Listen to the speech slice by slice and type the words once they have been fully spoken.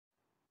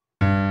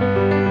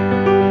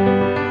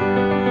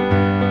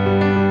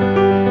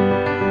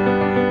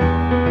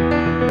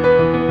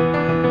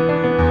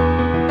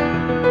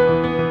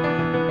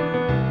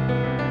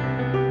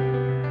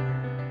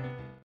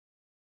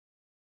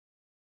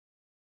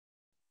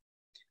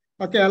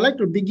Okay, I'd like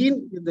to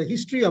begin with the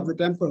history of the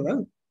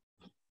temple.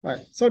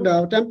 Right. So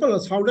the temple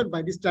was founded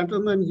by this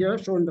gentleman here,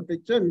 shown in the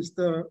picture,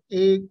 Mr.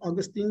 A.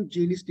 Augustine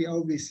Gilis de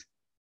Alvis.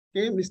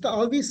 Okay, Mr.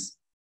 Alvis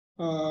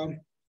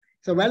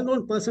is a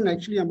well-known person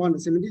actually among the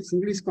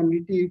Sinhalese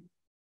community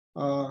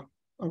of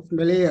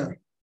Malaya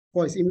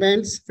for his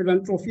immense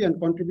philanthropy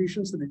and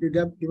contributions to the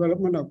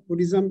development of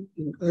Buddhism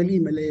in early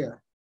Malaya.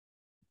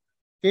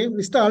 Okay,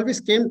 Mr.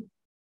 Alvis came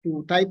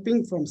to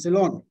Taiping from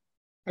Ceylon.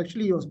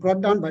 Actually, he was brought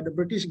down by the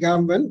British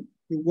government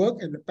to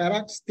work at the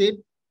Perak State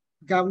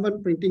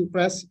Government Printing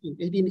Press in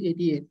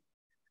 1888.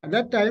 At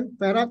that time,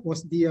 Perak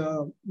was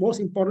the most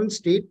important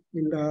state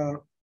in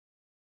the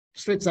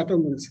Strait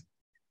settlements.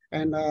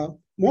 And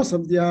most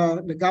of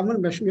the government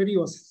machinery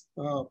was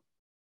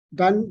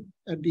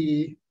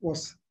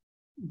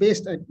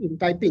based in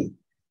Taiping.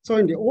 So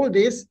in the old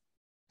days,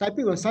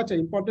 Taiping was such an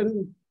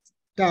important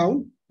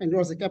town, and it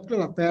was the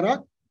capital of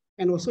Perak.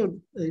 And also,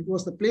 it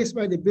was the place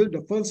where they built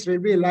the first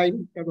railway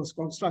line that was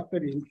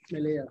constructed in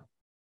Malaya.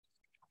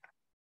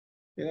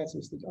 Okay, that's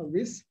Mr.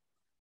 Alvis.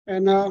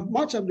 And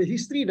much of the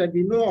history that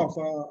we know of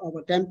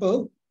our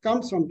temple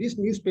comes from this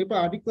newspaper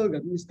article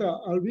that Mr.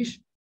 Alvis,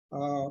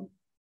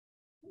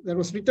 that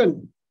was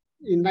written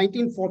in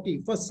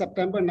 1940, 1st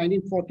September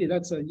 1940.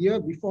 That's a year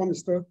before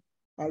Mr.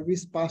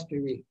 Alvis passed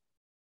away.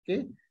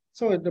 Okay,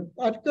 so the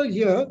article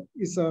here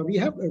is, we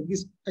have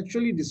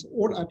this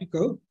old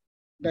article,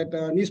 that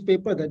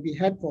newspaper that we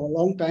had for a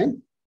long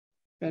time,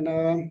 and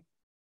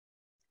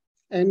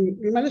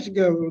we managed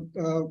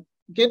to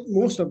get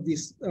most of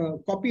this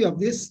copy of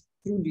this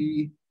through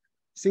the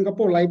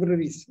Singapore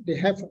libraries. They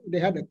had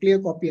a clear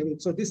copy of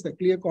it, so this is a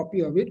clear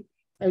copy of it,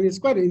 and it's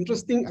quite an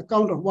interesting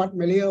account of what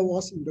Malaya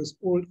was in those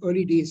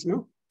early days,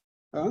 no?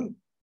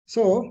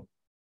 So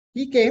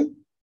he came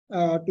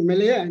to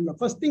Malaya, and the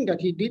first thing that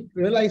he did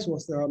realize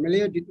was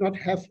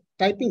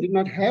Taiping did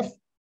not have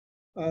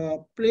a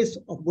place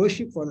of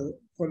worship for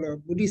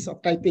the Buddhists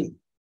of Taiping.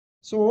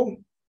 So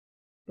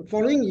the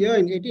following year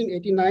in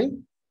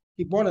 1889,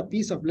 he bought a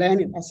piece of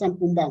land in Asam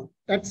Kumbang.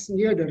 That's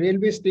near the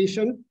railway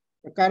station,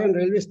 the current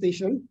railway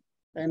station,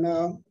 and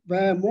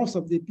where most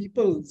of the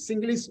people,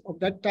 Sinhalese of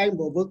that time,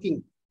 were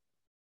working.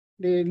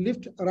 They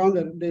lived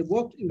around, they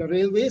worked in the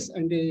railways,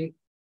 and they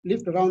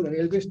lived around the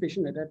railway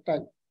station at that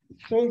time.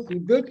 So he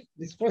built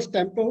this first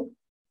temple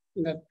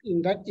in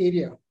that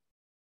area.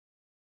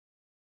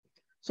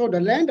 So the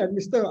land that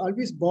Mr.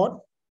 Alvis bought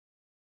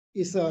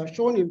is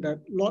shown in that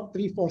lot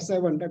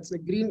 347. That's the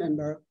green and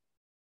the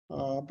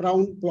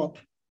brown plot.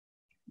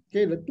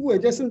 Okay, the two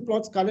adjacent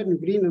plots colored in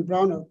green and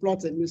brown are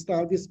plots that Mr.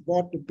 Alvis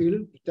bought to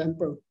build the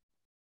temple.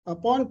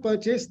 Upon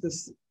purchase,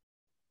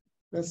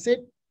 the said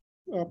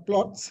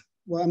plots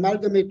were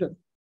amalgamated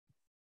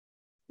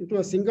into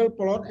a single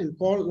plot and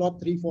called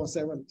lot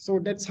 347. So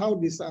that's how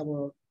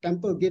our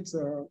temple gets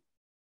a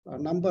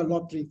number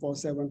lot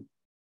 347.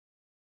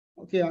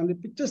 Okay, on the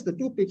pictures, the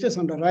two pictures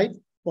on the right,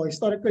 for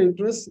historical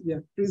interest, we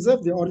have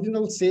preserved the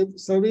original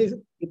survey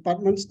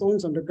department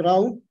stones on the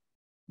ground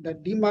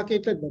that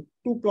demarcated the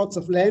two plots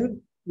of land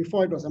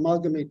before it was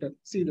amalgamated.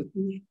 See the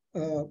two,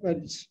 where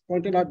it's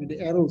pointed out with the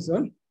arrows.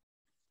 Huh?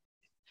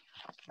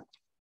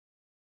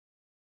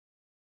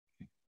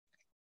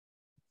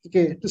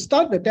 Okay, to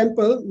start the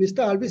temple, Mr.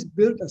 Alvis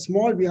built a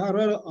small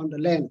vihara on the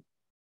land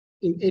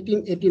in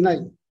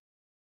 1889.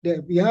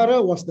 The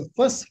vihara was the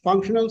first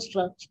functional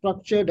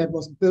structure that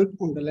was built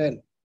on the land.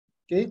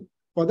 Okay,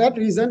 for that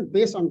reason,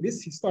 based on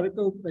this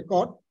historical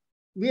record,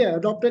 we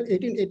adopted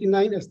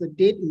 1889 as the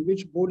date in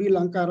which Bodhi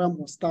Lankaram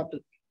was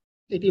started.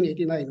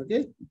 1889.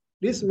 Okay,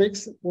 this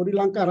makes Bodhi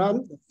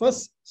Lankaram the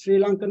first Sri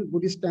Lankan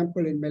Buddhist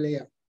temple in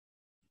Malaya.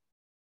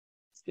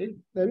 Okay,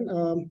 then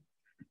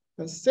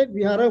the said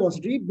vihara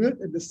was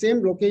rebuilt at the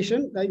same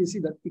location. There you see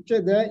that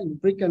picture there in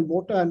brick and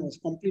mortar, and was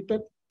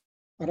completed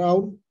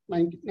around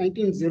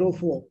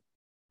 1904.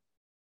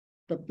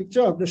 The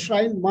picture of the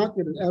shrine marked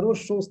with an arrow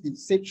shows the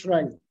said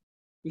shrine.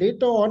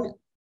 Later on,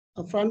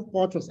 a front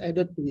porch was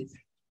added to it.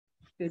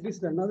 Okay, this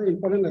is another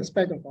important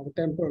aspect of our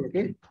temple.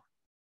 Okay,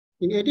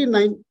 in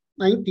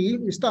 1890,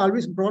 Mr.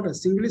 Alvis brought a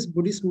Sinhalese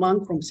Buddhist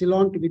monk from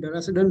Ceylon to be the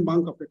resident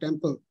monk of the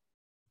temple.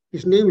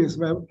 His name is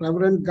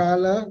Reverend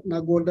Gala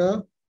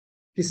Nagoda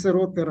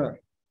Kisaro Thera.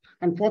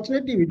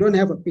 Unfortunately, we don't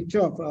have a picture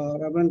of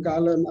Reverend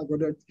Gala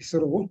Nagoda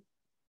Kisaro.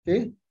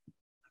 Okay,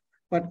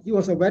 but he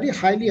was a very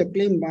highly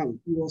acclaimed monk.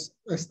 He was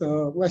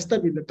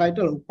vested with the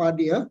title of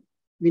Upadhyaya,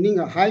 meaning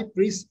a high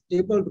priest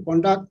able to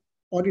conduct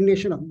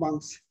ordination of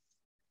monks.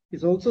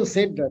 It's also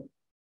said that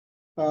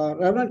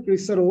Reverend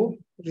Kisaro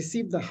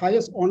received the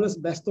highest honors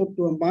bestowed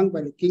to a monk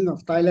by the king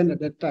of Thailand at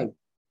that time.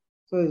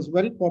 So it was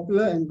very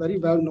popular and very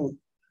well known.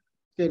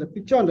 Okay, the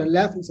picture on the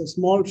left is a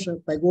small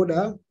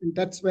pagoda, and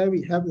that's where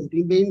we have the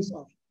remains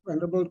of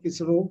Venerable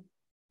Kisaro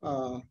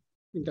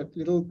in that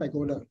little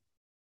pagoda.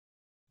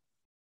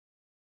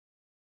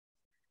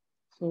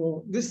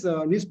 So this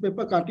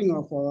newspaper cutting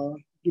of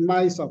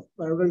demise of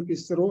Reverend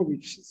Kisaro,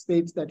 which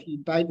states that he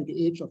died at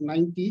the age of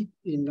 90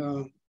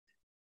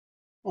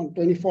 on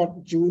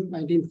 24th June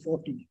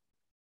 1940.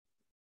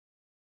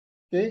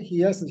 Okay,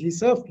 he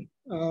served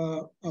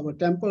our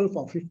temple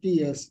for 50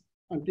 years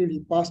until he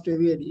passed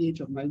away at the age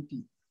of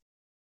 90.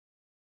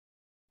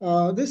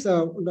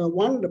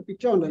 The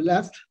picture on the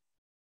left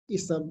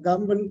is a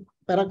government,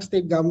 Perak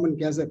State Government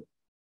Gazette.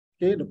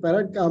 Okay, the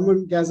Perak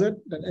Government Gazette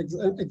that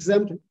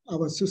exempt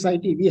our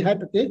society. We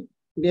had, okay,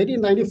 in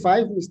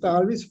 1895, Mr.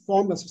 Alvis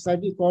formed a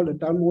society called the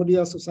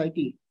Dhamma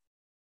Society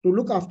to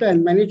look after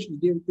and manage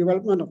the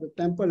development of the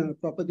temple and the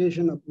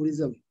propagation of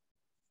Buddhism.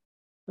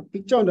 The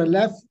picture on the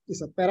left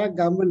is a Perak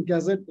Government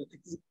Gazette that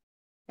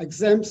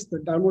exempts the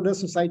Dhamma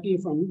Society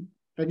from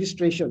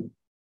registration.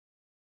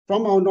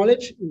 From our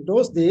knowledge, in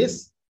those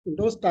days, in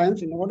those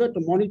times, in order to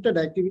monitor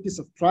the activities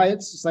of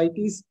triads,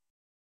 societies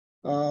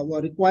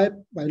were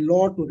required by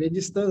law to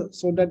register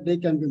so that they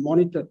can be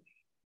monitored.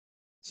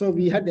 So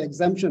we had the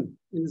exemption.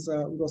 It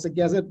was a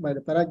gazette by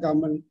the Perak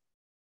government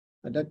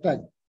at that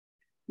time.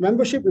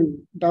 Membership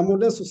in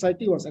Dhamma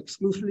Society was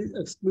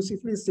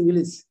exclusively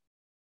Singhalese,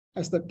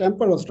 as the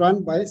temple was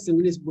run by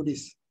Singhalese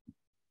Buddhists.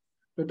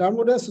 The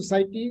Dhamma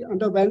Society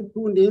underwent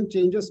 2 name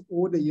changes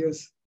over the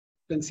years.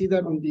 You can see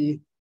that on the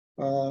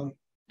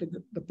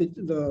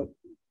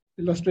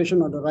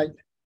illustration on the right.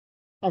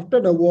 After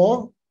the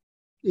war,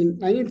 in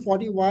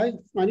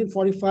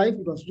 1945,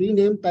 it was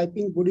renamed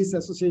Taiping Buddhist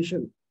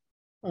Association,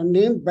 a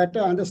name better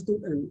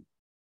understood and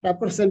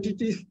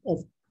representative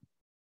of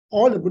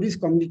all the Buddhist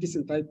communities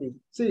in Taiping.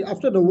 See,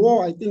 after the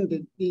war, I think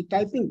the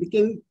Taiping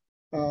became,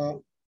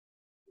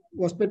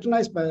 was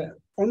patronized by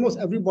almost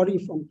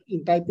everybody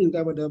in Taiping.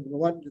 There were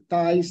the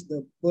Thais,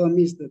 the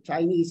Burmese, the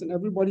Chinese, and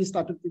everybody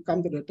started to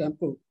come to the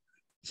temple.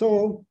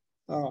 So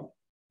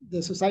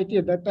the society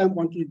at that time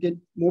wanted to get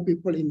more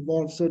people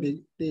involved, so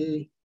they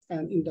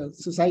in the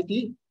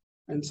society,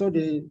 and so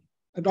they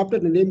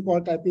adopted the name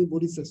called Taiping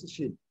Buddhist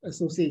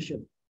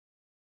Association,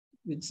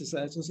 which is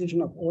an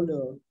association of all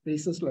the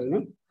races.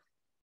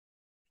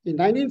 In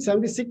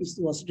 1976,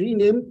 it was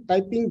renamed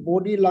Taiping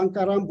Bodi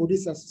Lanka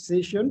Buddhist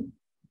Association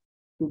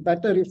to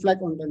better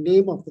reflect on the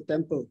name of the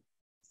temple.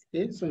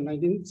 Okay, so in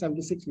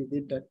 1976, we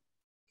did that.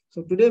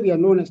 So today we are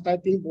known as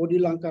Taiping Bodi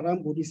Lanka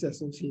Buddhist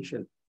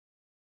Association.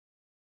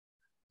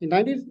 In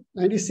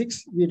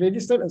 1996, we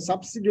registered a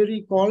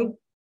subsidiary called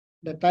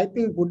the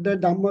Taiping Buddha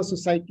Dhamma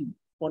Society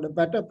for the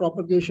better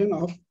propagation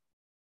of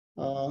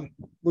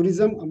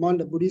Buddhism among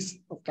the Buddhists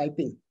of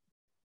Taiping.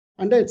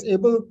 Under its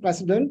able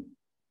president,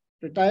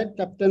 retired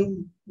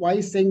Captain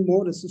Y. Seng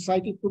Mo, the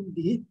society took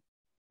the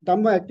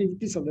Dhamma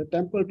activities of the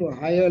temple to a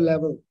higher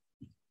level.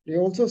 They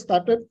also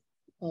started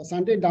a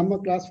Sunday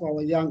Dhamma class for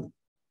our young.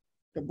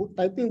 The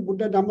Taiping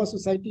Buddha Dhamma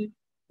Society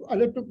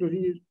undertook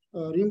to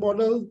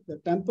remodel the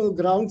temple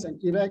grounds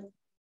and erect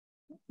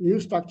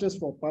new structures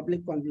for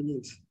public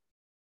convenience.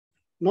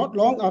 Not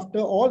long after,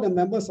 all the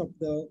members of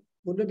the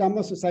Buddha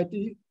Dhamma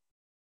Society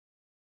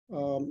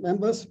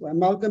members were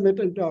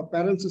amalgamated into our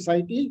parent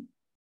society,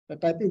 the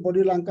Taiping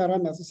Bodhi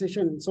Lankaram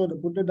Association, and so the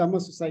Buddha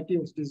Dhamma Society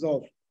was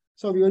dissolved.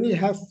 So we only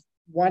have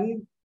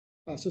one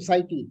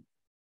society,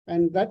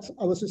 and that's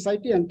our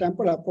society and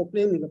temple are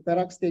proclaimed in the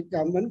Perak State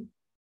Government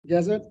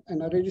Gazette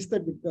and are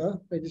registered with the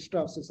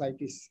Registrar of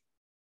Societies.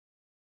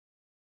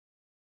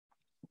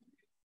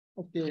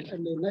 Okay,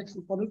 and the next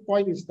important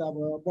point is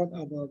about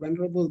our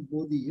Venerable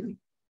Bodhi.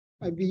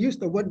 We use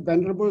the word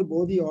Venerable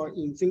Bodhi, or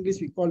in English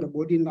we call the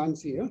Bodhi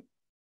nuns here,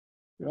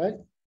 right?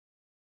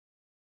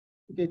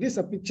 Okay, this is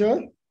a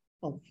picture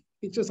of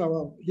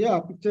here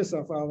are pictures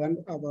of our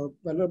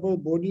Venerable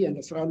Bodhi and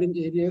the surrounding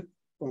area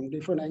from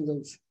different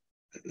angles.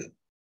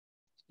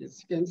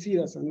 Yes, you can see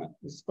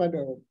it's quite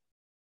a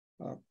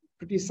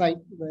pretty site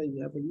where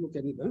you have a look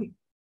at it. Huh?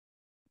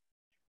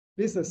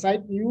 This is a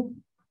side view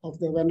of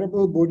the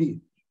Venerable Bodhi.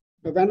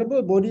 The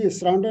Venerable Bodhi is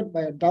surrounded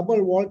by a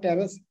double wall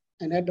terrace,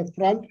 and at the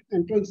front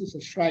entrance is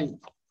a shrine.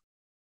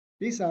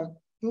 These are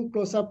 2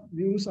 close-up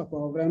views of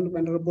our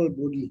Venerable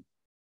Bodhi.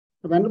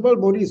 The Venerable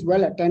Bodhi is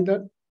well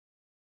attended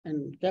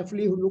and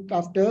carefully looked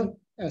after,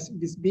 as it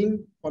has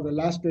been for the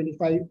last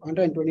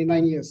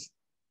 129 years,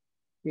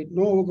 with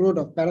no overgrowth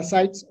of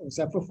parasites or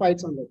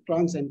saprophytes on the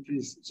trunks and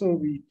trees. So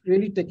we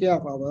really take care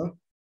of our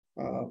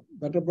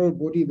Venerable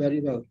Bodhi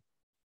very well.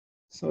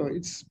 So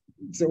it's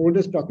the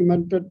oldest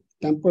documented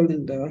temple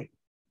in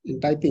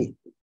Taiping.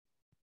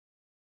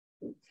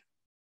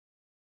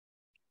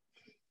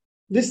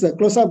 This is a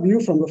close-up view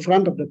from the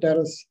front of the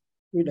terrace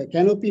with a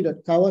canopy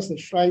that covers the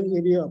shrine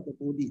area of the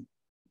Bodhi.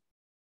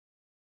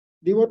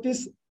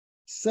 Devotees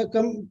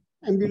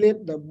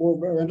circumambulate the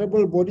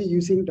Venerable Bodhi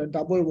using the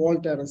double wall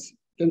terrace.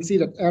 You can see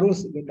that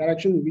arrows in the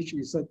direction in which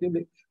we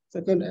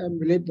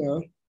circumambulate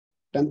the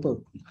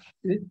temple.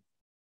 Okay.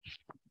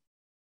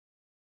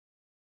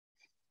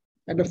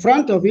 At the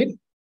front of it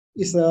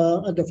is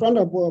at the front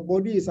of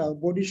Bodhi is a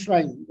Bodhi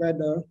shrine, where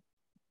the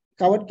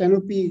covered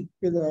canopy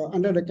with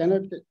under the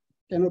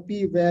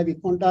canopy where we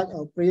conduct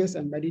our prayers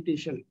and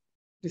meditation.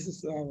 This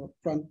is our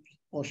front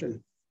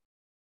portion.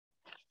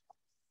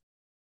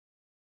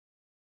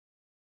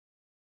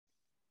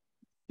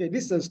 Okay,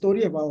 this is a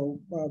story of our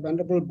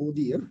Venerable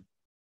Bodhi.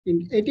 In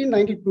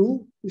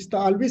 1892, Mr.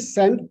 Alvis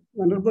sent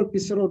Venerable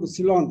Pissaro to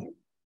Ceylon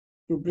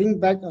to bring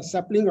back a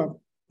sapling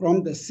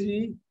from the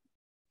Sri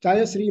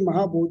Jaya Sri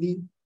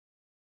Mahabodhi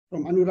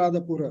from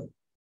Anuradhapura.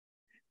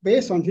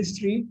 Based on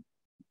history,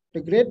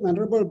 the great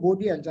Venerable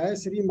Bodhi at Jaya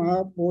Sri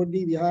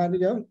Mahabodhi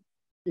Viharya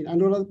in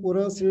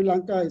Anuradhapura, Sri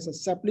Lanka is a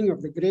sapling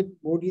of the great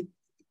Bodhi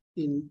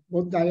in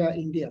Bodh Gaya,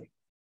 India.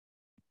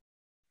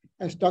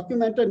 As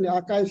documented in the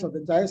archives of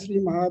the Jaya Sri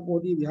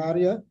Mahabodhi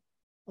Viharya,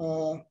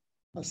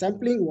 a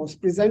sampling was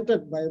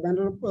presented by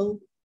Venerable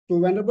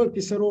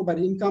Kisaro by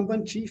the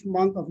incumbent chief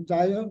monk of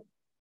Jaya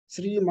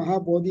Sri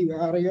Mahabodhi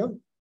Viharya,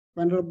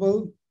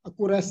 Venerable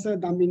Akurasa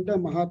Daminda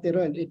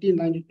Mahatera in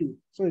 1892.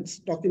 So it's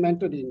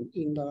documented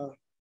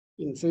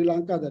in Sri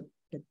Lanka that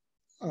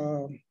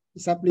the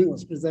sapling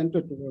was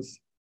presented to us.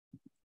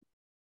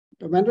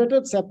 The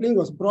venerated sapling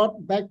was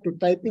brought back to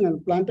Taiping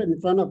and planted in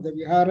front of the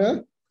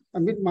Vihara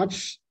amid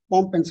much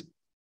pomp and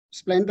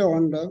splendor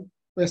on the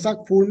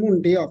Vesak full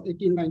moon day of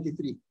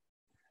 1893.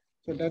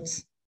 So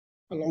that's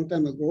a long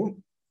time ago.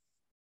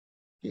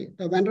 Okay.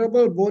 The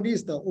Venerable Bodhi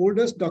is the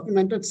oldest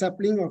documented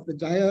sapling of the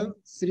Jaya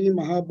Sri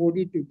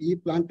Mahabodhi to be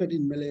planted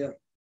in Malaya.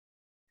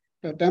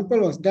 The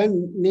temple was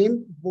then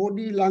named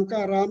Bodhi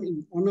Lanka Ram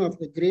in honor of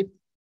the great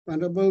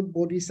Venerable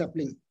Bodhi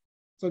sapling.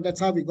 So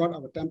that's how we got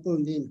our temple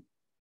name.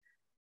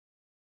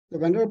 The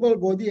Venerable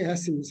Bodhi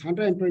has in his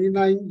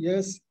 129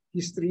 years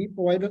history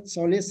provided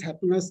solace,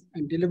 happiness,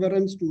 and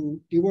deliverance to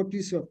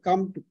devotees who have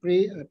come to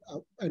pray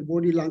at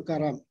Bodhi Lanka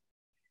Ram.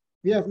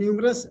 We have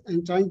numerous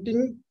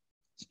enchanting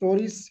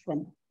stories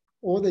from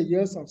over the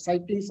years of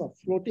sightings of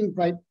floating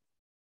bright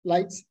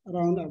lights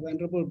around our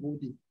Venerable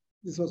Bodhi.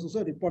 This was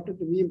also reported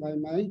to me by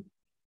my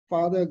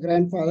father,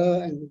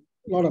 grandfather, and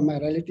a lot of my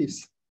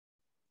relatives.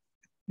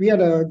 We are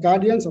the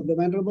guardians of the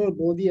Venerable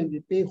Bodhi and we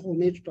pay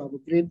homage to our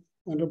great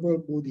Venerable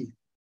Bodhi.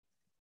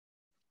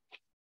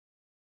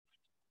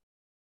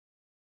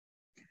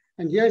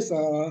 And here's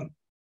the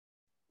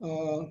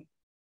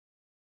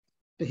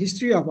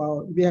history of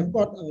we have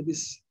got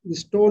this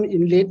stone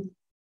inlaid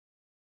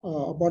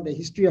about the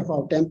history of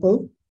our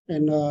temple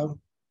and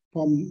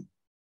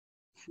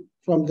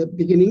from the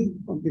beginning,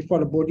 before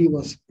the Bodhi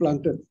was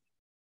planted.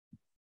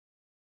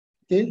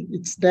 Okay,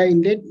 it's there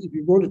inlaid. If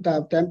you go to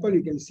the temple,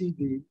 you can see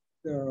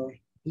the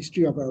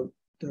history about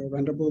the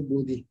Venerable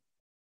Bodhi.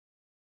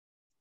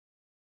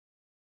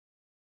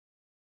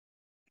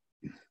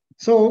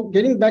 So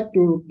getting back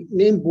to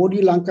name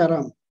Bodhi Lanka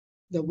Ram,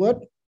 the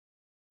word,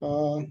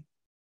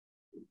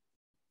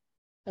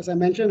 as I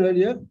mentioned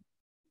earlier,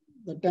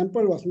 the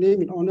temple was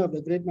named in honor of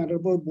the great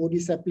Venerable Bodhi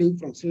sapling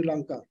from Sri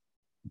Lanka.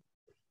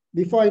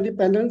 Before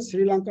independence,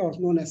 Sri Lanka was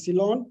known as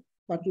Ceylon,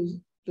 but to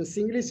the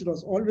Sinhalese, it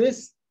was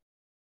always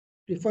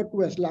referred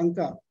to as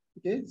Lanka.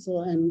 Okay,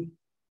 so and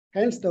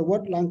hence the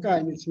word Lanka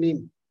in its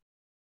name.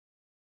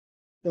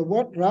 The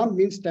word Ram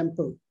means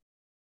temple.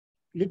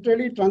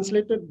 Literally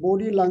translated,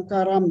 Bodhi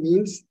Lanka Ram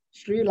means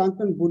Sri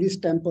Lankan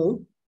Buddhist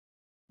temple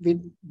with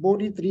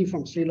Bodhi tree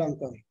from Sri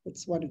Lanka.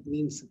 That's what it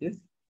means. Okay,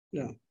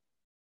 yeah.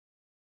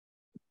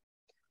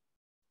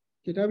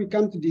 Okay, now we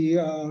come to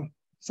the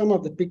some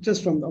of the pictures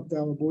from our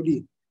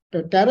Bodhi.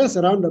 The terrace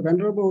around the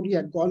Venerable Bodhi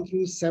had gone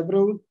through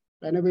several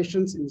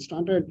renovations in its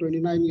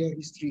 129-year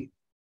history.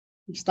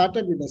 It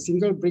started with a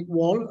single brick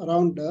wall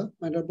around the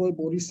Venerable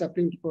Bodhi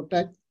sapling to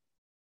protect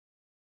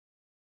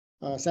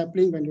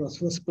sapling when it was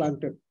first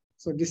planted.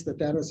 So this is the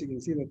terrace. You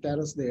can see the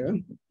terrace there.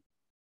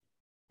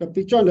 The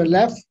picture on the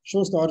left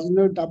shows the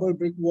original double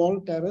brick wall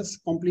terrace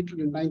completed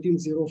in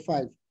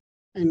 1905.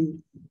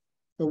 And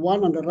the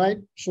one on the right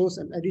shows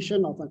an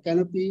addition of a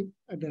canopy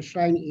at the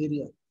shrine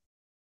area.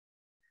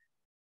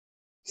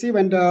 See,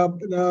 when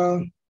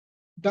the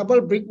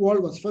double brick wall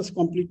was first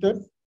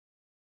completed,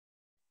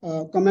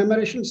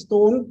 commemoration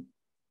stone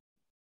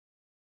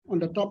on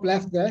the top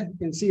left there, you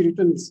can see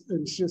written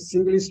in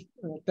Sinhalese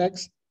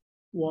text,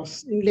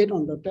 was inlaid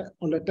on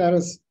the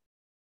terrace,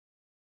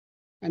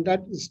 and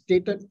that is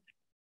dated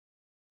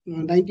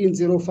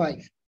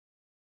 1905.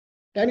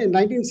 Then in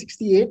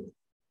 1968,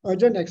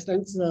 urgent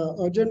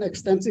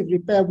extensive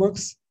repair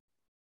works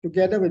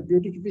together with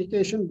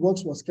beautification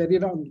works was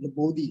carried out on the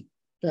Bodhi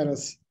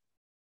terrace.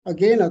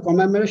 Again, a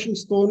commemoration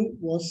stone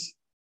was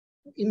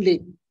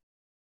inlaid.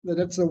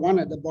 That's the one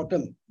at the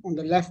bottom, on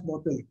the left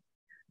bottom.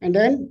 And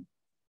then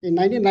in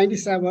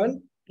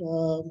 1997,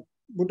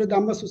 Buddha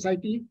Dhamma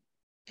Society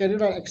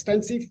carried out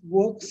extensive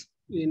works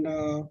in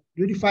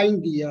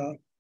beautifying the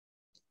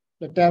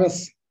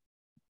terrace,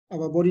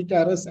 our Bodhi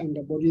terrace and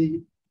the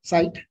Bodhi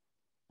site.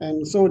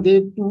 And so they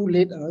too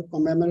laid a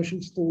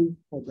commemoration stone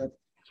for that,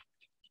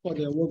 for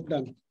their work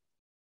done.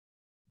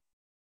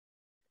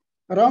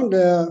 Around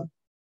the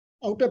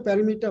outer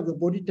perimeter of the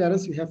Bodhi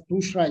terrace, we have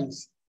two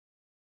shrines.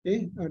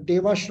 Okay, a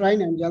Deva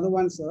shrine and the other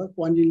one's a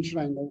Kuan Yin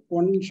shrine. The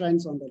Kuan Yin shrine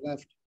is on the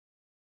left.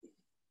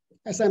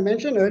 As I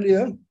mentioned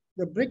earlier,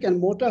 the brick and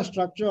mortar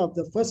structure of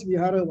the first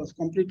vihara was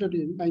completed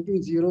in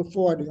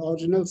 1904 at the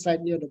original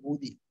site near the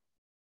Bodhi.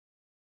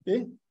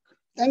 Okay,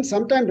 and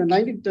sometime in the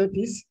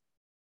 1930s,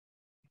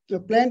 the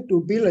plan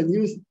to build a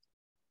new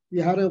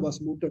vihara was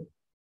mooted.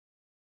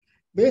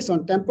 Based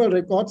on temple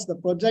records, the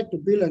project to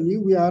build a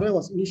new vihara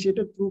was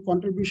initiated through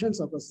contributions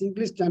of a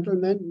Sinhalese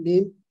gentleman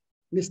named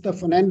Mr.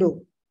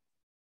 Fernando.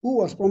 who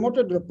was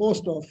promoted to the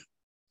post of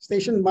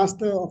station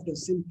master of the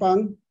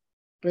Simpang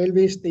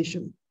railway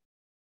station.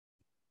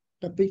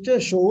 The picture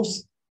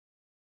shows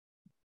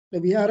the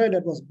vihara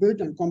that was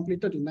built and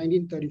completed in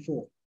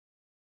 1934.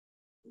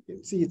 You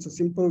can see it's a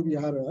simple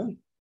vihara.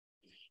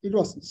 It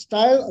was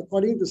styled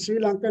according to Sri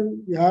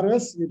Lankan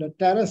viharas with a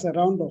terrace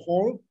around the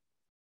hall,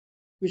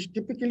 which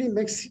typically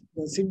makes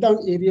the sit-down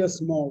area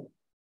small.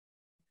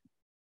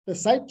 The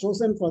site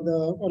chosen for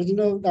the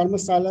original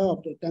Dharmasala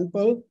of the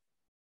temple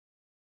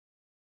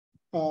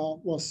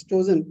was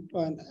chosen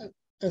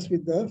as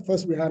with the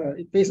first vihara.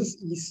 It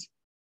faces east,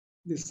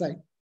 this side.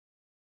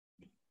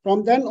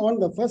 From then on,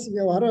 the first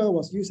vihara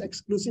was used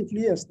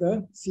exclusively as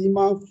the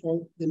sima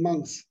for the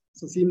monks.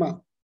 So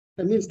sima,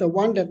 that means the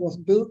one that was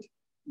built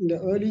in the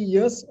early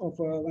years of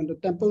when the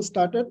temple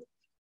started,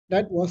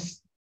 that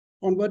was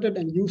converted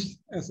and used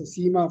as a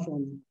sima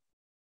from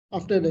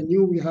after the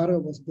new vihara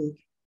was built.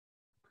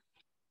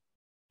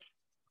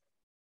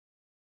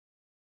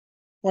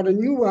 For the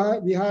new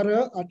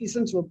vihara,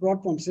 artisans were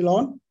brought from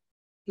Ceylon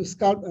to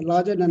sculpt a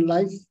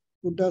larger-than-life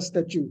Buddha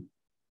statue.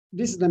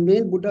 This is the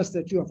main Buddha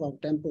statue of our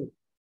temple.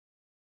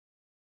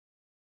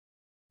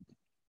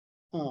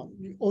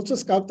 We also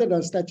sculpted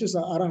the statues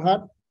of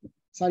Arahat,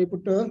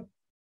 Sariputta,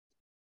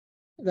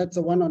 that's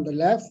the one on the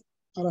left,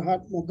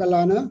 Arahat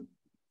Moggallana,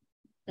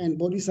 and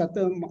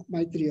Bodhisattva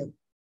Maitreya,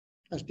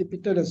 as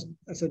depicted as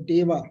a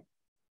Deva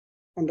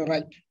on the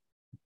right.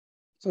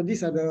 So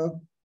these are the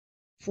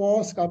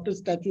 4 sculpted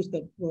statues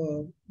that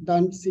were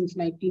done since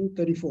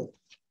 1934.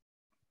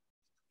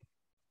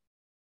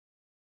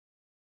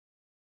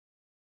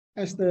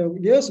 As the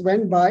years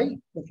went by,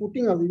 the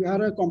footing of the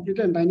vihara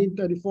completed in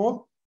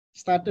 1934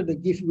 started to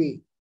give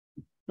way.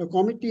 The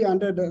committee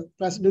under the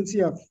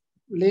presidency of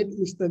late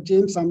Mr.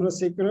 James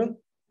Samarasekara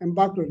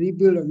embarked to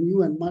rebuild a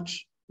new and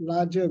much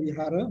larger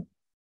vihara.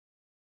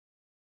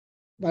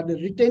 But the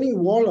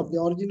retaining wall of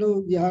the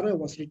original vihara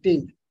was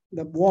retained,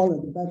 the wall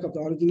at the back of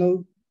the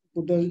original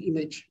Buddha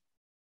image.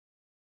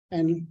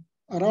 And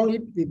around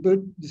it, we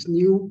built this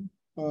new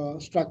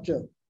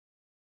structure.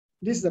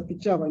 This is a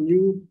picture of a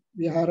new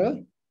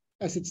vihara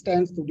as it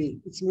stands today.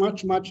 It's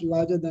much, much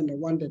larger than the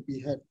one that we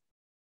had.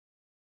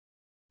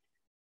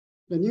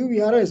 The new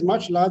vihara is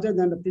much larger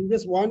than the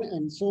previous one,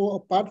 and so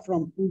apart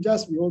from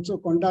pujas, we also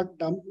conduct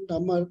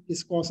Dhamma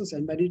discourses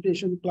and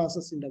meditation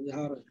classes in the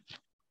vihara.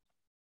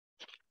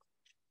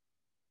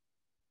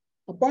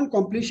 Upon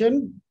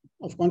completion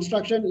of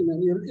construction in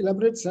an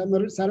elaborate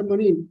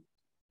ceremony in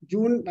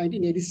June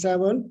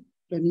 1987,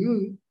 the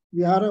new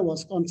vihara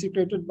was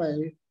consecrated by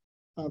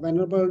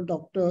Venerable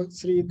Dr.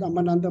 Sri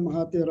Dhammananda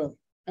Mahathira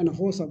and a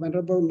host of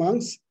venerable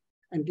monks,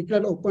 and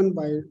declared open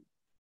by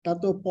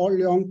Dato Paul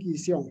Leong Ki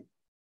Siong.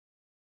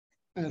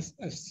 As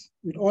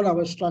with all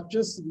our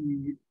structures,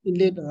 we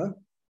inlaid a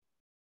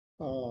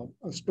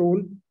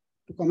stone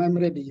to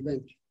commemorate the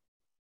event.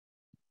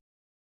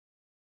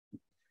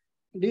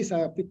 These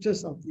are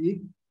pictures of the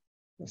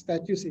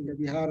statues in the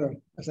vihara.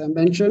 As I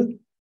mentioned,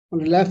 on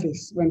the left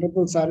is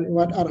Venerable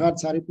Arhat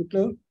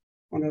Sariputta.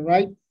 On the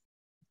right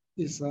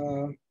is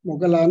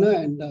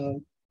Moggallana, and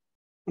on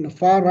the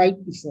far right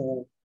is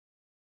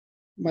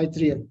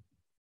Maitreya,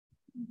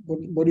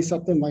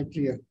 Bodhisattva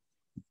Maitreya.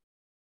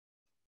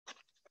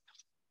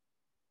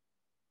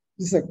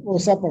 This is a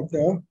close-up of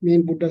the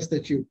main Buddha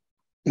statue.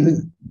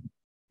 Then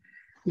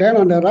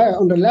on the right,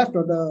 on the left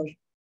of the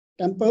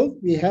temple,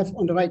 we have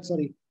on the right,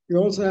 sorry, we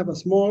also have a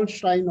small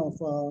shrine of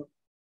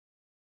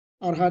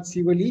Arhat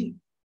Sivali.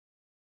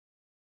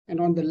 And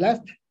on the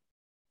left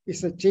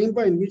is a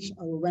chamber in which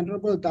our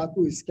Venerable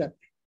Dhatu is kept,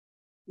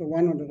 the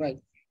one on the right.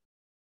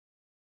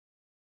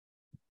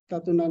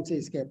 Dhatu Nanse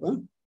is kept. Huh?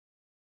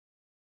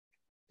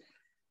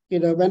 Okay,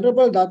 the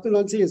Venerable Dhatu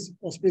Nanse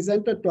was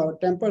presented to our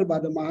temple by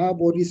the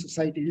Bodhi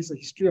Society. This is a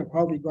history of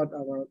how we got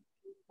our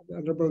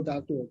Venerable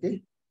Dhatu,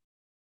 okay?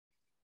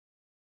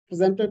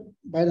 Presented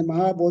by the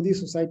Bodhi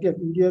Society of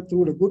India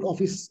through the good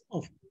office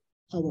of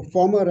our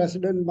former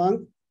resident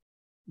monk,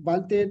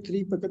 Bante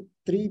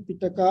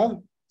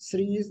Tripitaka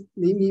Sri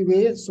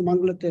Nimiwe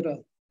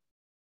Sumangala.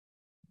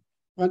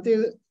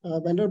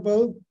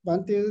 Venerable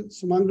Bante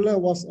Sumangala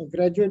was a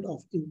graduate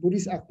in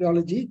Buddhist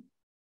archaeology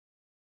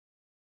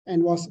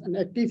and was an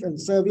active and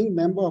serving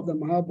member of the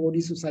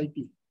Bodhi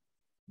Society.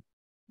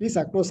 These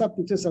are close-up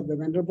pictures of the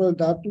Venerable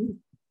Dhatu,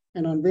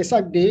 and on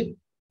Vesak Day,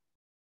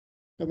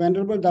 the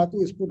Venerable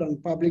Dhatu is put on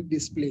public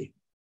display.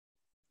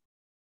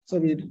 So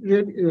we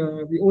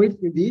owe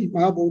it to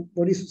the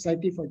Bodhi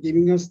Society for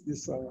giving us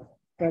this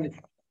relic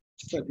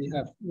that we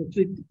have,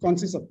 which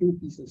consists of 2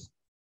 pieces.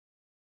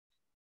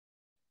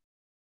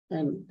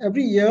 And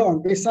every year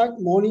on Vesak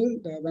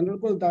morning, the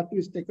Venerable Dhatu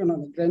is taken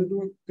on a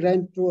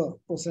grand tour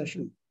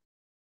procession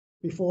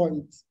before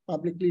it's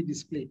publicly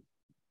displayed.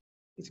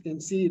 As you can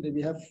see that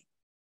we have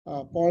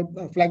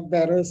flag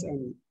bearers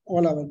and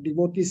all our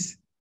devotees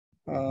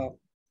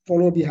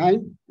follow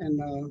behind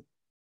and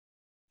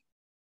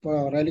for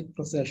our relic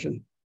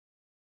procession.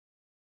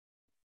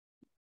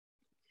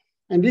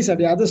 And these are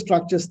the other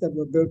structures that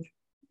were built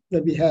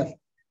that we have.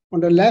 On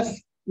the left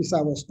is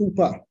our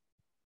stupa.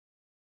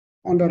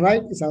 On the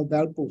right is our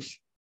bell post.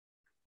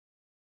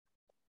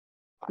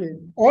 Okay.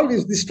 All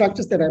these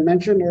structures that I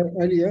mentioned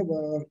earlier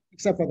were,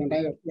 except for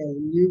the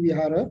new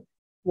vihara,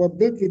 were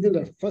built within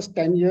the first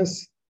 10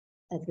 years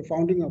of the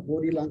founding of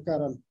Bodhi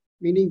Lanka,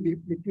 meaning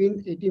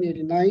between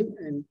 1889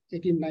 and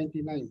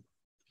 1899.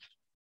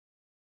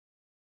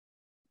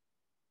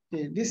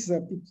 Okay, this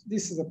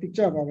is a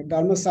picture of our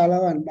Dhamma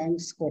Sala and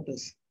monks'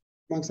 quarters,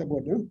 monks'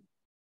 abode. Yeah?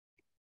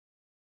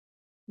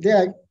 They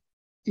are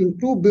in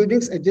two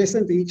buildings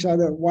adjacent to each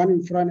other, one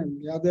in front and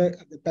the other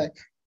at the back.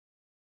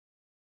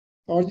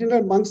 The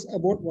original monks'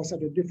 abode was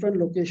at a different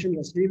location,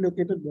 was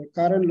relocated to the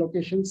current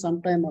location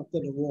sometime after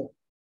the war.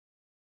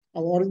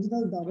 Our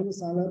original Dhamma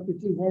Sala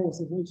preaching hall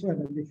was also at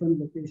a different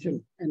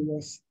location and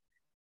was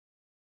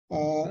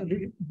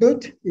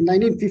built in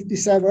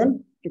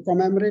 1957 to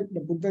commemorate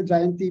the Buddha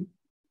Jayanti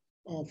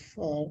of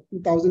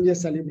 2000-year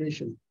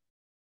celebration.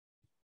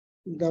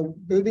 The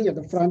building at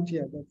the front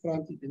here,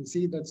 you can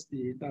see that's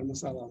the Dhamma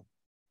Sala.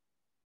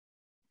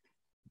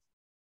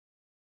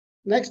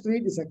 Next to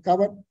it is a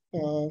covered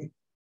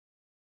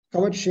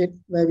shed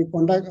where we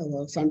conduct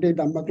our Sunday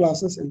Dhamma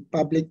classes and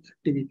public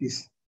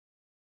activities.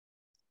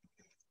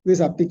 These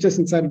are pictures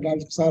inside the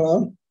Dhamma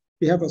Sala.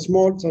 We have a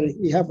small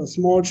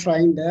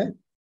shrine there,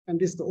 and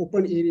this is the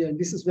open area. And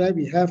this is where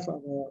we have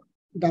our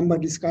Dhamma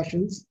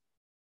discussions.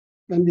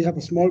 When we have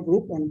a small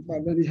group,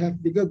 but when we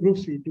have bigger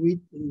groups, we do it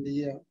in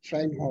the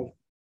shrine hall.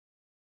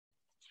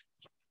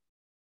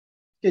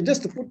 Okay,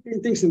 just to put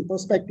things in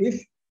perspective,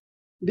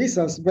 this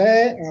is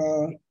where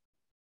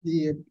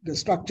the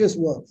structures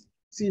were.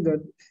 See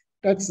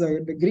that's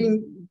the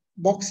green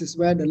box is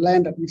where the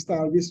land that Mr.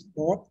 Alvis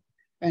bought,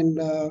 and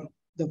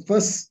the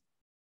first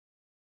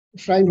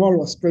shrine hall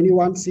was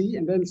 21C,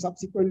 and then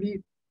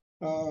subsequently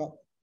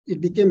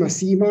it became a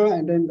SEMA,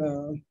 and then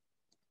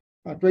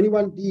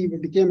 21D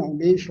became our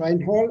main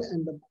shrine hall,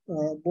 and the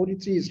Bodhi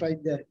tree is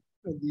right there,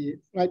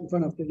 right in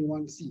front of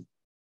 21C.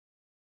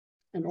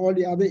 And all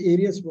the other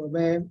areas were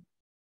where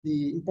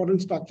the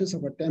important structures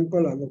of a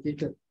temple are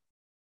located.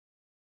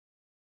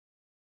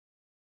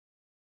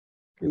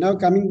 Now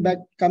coming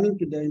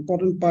to the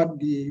important part,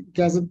 the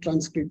Gazette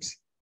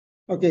transcripts.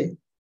 Okay,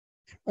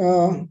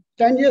 10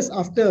 years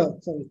after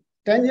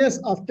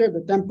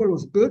the temple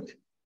was built,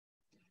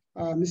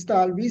 Mr.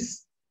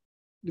 Alvis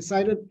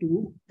decided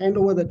to hand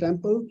over the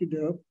temple to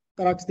the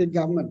Perak state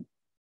government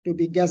to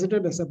be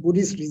gazetted as a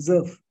Buddhist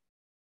reserve.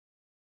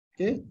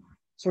 Okay,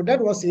 so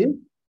that was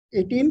in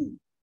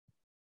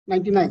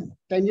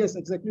 1899,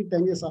 exactly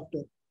 10 years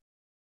after.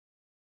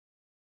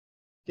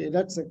 Okay,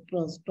 that's a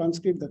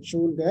transcript that's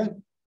shown there.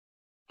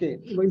 Okay,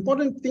 the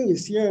important thing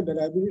is here that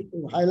I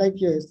will highlight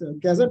here is the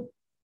Gazette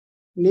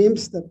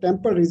names the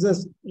temple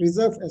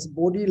reserve as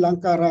Bodhi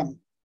Lanka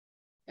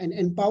and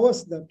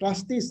empowers the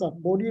trustees of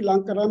Bodhi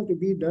Lanka to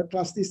be the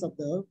trustees of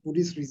the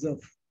Buddhist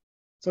reserve.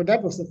 So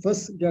that was the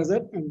first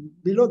Gazette, and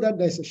below that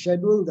there's a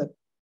schedule that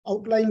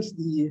outlines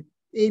the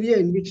area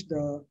in which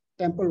the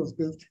temple was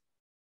built.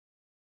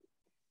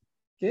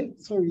 Okay,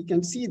 so we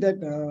can see that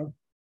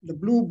the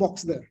blue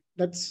box there,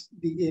 that's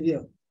the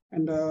area.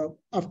 And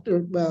after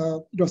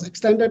it was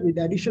extended with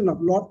the addition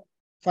of lot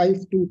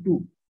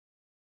 522.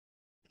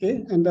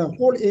 Okay, and the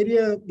whole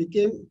area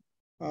became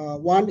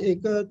 1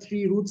 acre,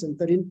 3 roots, and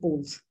 13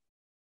 poles.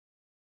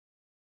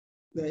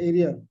 The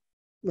area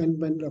when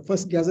the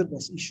first Gazette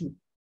was issued.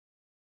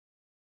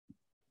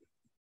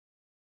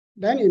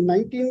 Then in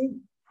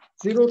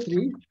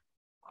 1903,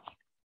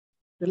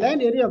 the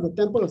land area of the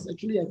temple was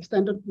actually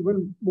extended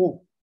even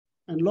more,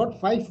 and lot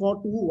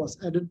 542 was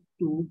added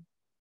to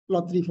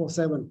lot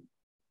 347.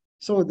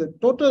 So the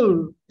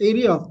total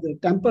area of the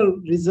temple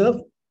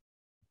reserve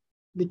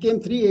became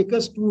 3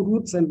 acres, 2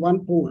 roots, and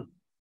 1 pole.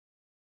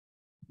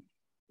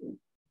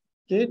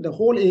 Okay, the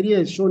whole area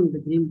is shown in the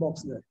green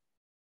box there.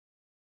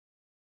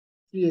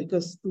 3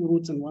 acres, 2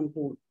 roots, and 1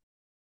 pole.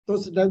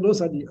 Those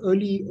are the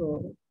early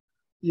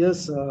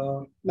years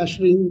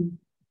measuring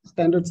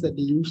standards that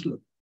they used.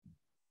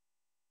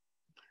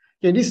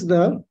 Okay, this is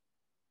the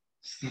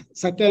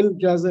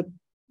second Gazette,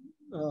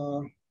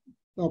 the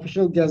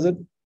official Gazette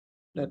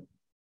that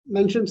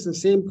mentions the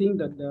same thing,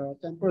 that the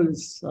temple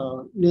is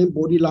named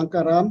Bodhi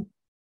Lanka,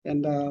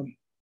 and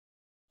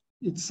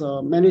it's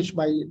managed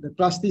by the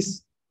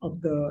trustees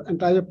of the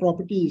entire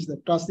property, is the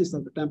trustees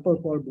of the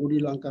temple called Bodhi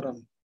Lanka.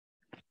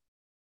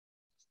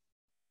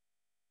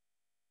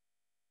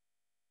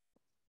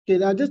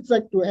 Okay, I'd just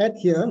like to add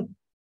here,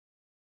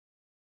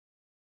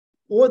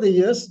 over the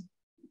years,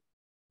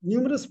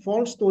 numerous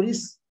false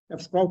stories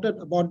have sprouted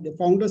about the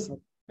founders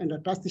and the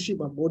trusteeship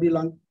of Bodhi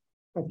Lanka,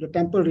 of the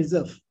temple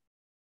reserve.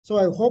 So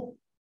I hope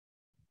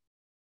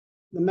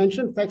the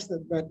mentioned facts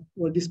that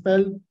will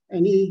dispel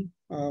any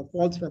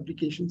false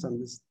fabrications on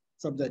this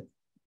subject.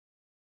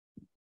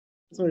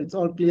 So it's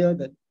all clear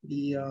that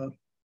we are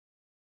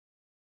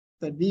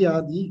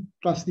the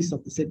trustees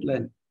of the said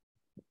land.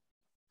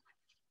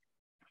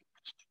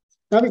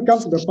 Now we come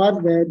to the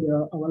part where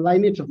our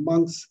lineage of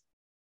monks.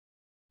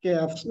 Okay,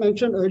 I've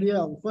mentioned earlier,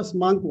 our first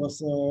monk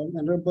was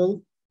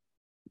Venerable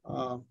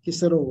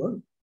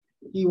Kisarova.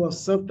 He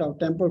was served our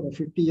temple for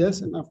 50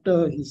 years, and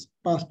after he's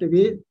passed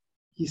away,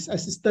 his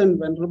assistant,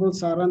 Venerable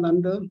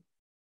Sarananda,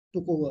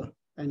 took over,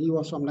 and he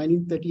was from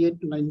 1938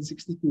 to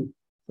 1962.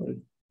 Sorry.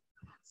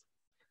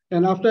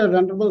 And after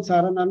Venerable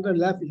Sarananda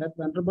left, we had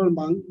Venerable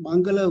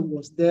Mangala, who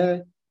was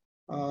there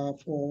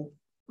for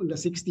in the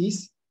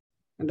 60s,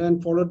 and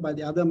then followed by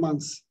the other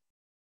monks.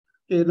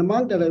 Okay, the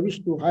monk that I wish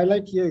to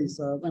highlight here is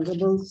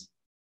Venerable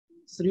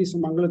Sri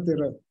Sumangala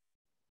Thera.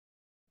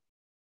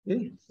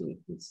 Okay, so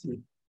let's see.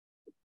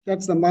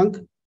 That's the monk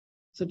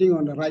sitting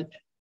on the right.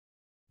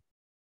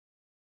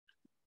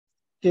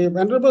 Okay,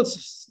 Venerable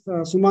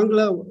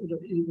Sumangala,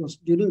 it was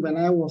during when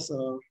I was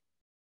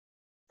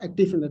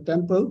active in the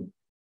temple.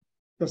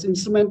 It was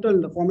instrumental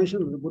in the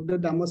formation of the Buddha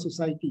Dhamma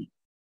Society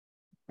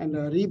and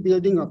the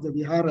rebuilding of the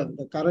Vihara,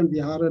 the current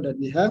Vihara that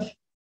we have,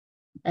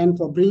 and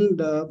for bringing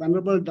the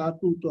Venerable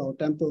Dhatu to our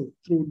temple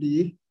through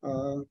the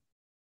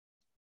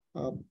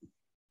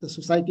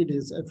society that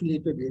is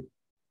affiliated with.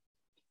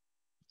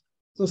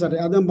 Those are the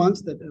other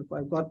monks that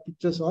I've got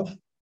pictures of.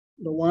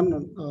 The one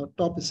on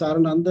top is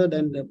Sarananda,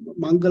 then the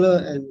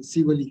Mangala and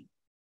Sivali.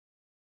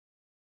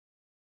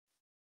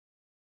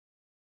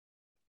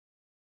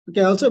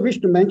 Okay, I also wish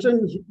to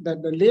mention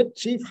that the late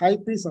Chief High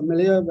Priest of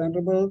Malaya,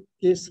 Venerable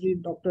Kesri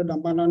Dr.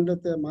 Dhammananda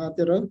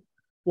Mahathira,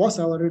 was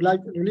our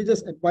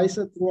religious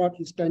advisor throughout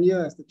his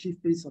tenure as the Chief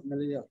Priest of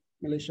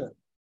Malaysia.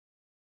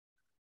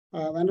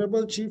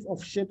 Venerable Chief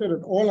officiated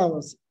at all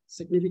our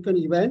significant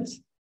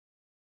events,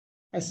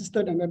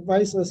 assisted and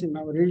advised us in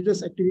our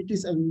religious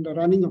activities and the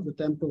running of the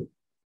temple.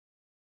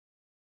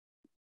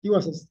 He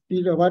was a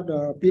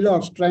pillar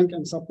of strength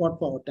and support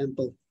for our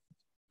temple.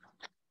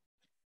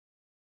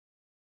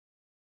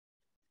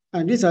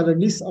 And these are the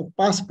list of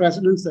past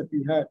presidents that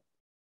we had.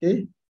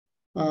 Okay,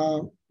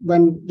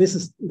 when this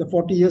is the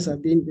 40 years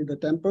I've been with the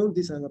temple,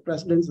 these are the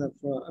presidents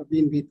I've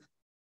been with,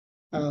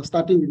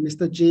 starting with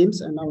Mr.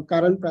 James and our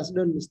current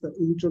president, Mr.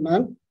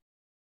 Unchunan.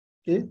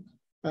 Okay.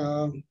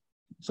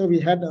 So we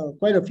had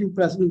quite a few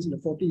presidents in the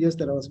 40 years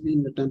that I was being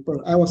in the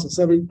temple. I was a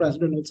serving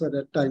president also at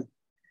that time.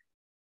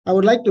 I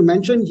would like to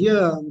mention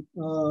here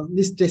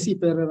Miss Jessie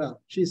Pereira.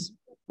 She's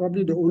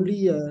probably the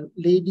only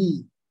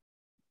lady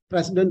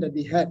president that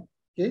we had.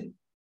 Okay.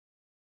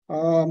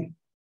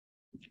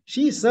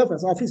 She served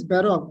as office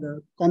bearer of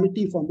the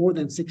committee for more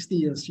than 60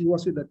 years. She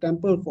was with the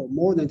temple for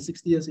more than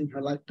 60 years in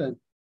her lifetime.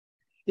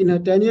 In her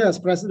tenure as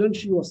president,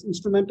 she was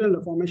instrumental in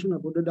the formation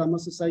of Buddha Dhamma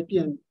Society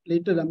and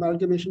later the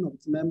amalgamation of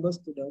its members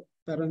to the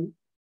parent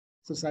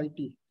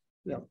society.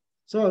 Yeah.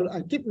 So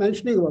I keep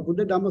mentioning about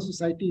Buddha Dhamma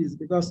Society is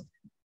because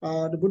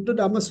the Buddha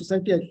Dhamma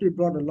Society actually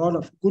brought a lot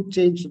of good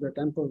change to the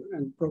temple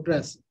and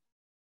progress.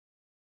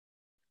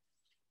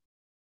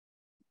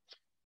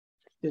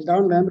 Okay,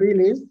 down memory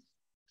lane,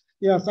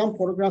 here are some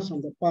photographs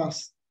from the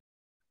past.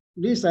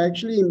 These are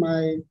actually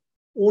my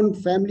own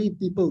family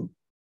people.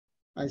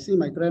 I see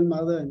my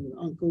grandmother and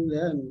uncle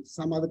there and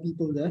some other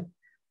people there.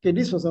 Okay,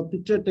 this was a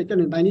picture taken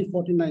in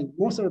 1949.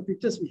 Most of the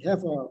pictures we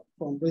have are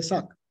from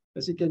Vesak.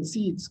 As you can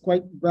see, it's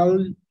quite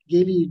well,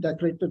 gaily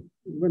decorated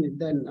even in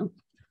then. No?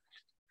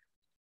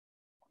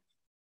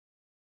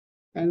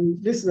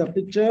 And this is a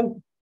picture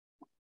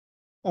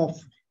of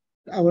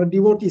our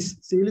devotees,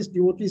 civilist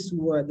devotees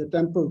who were at the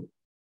temple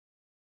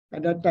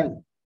at that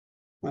time.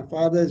 My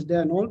father is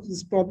there and all. This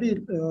is probably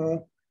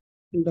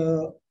in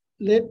the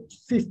late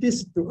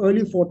 50s to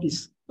early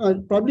 40s,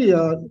 probably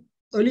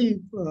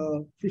early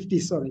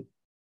 50s, sorry,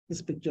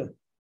 this picture.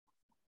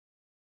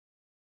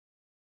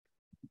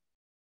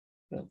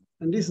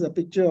 And this is a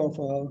picture of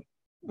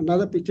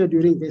another picture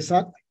during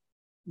Vesak.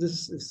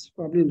 This is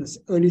probably in the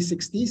early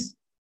 60s.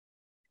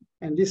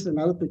 And this is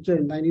another picture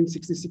in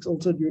 1966,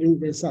 also during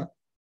Vesak.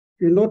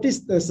 You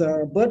notice there's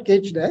a bird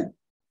cage there.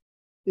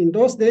 In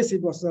those days,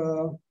 it was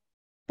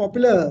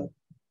popular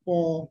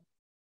to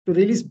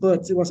release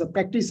birds. It was a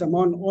practice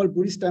among all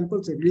Buddhist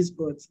temples to release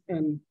birds.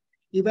 And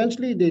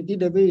eventually they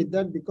did away with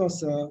that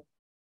because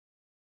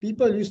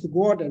people used to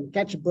go out and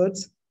catch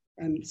birds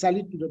and sell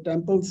it to the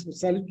temples,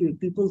 sell it to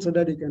people so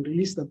that they can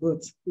release the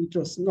birds, which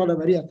was not a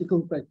very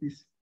ethical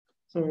practice.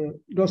 So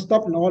it was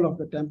stopped in all of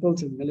the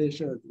temples in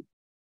Malaysia.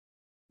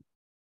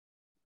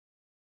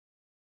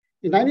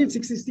 In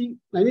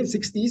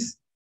 1960s,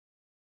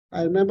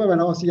 I remember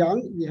when I was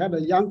young, we had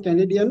a young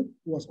Canadian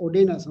who was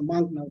ordained as a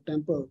monk in our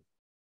temple.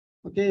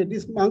 Okay,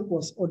 this monk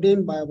was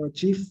ordained by our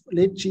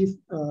late chief,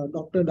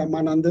 Dr.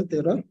 Dhammananda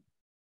Thera.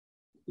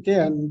 Okay,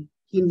 and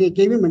they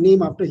gave him a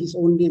name after his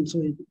own name, so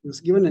he was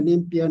given a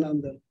name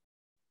Piyananda.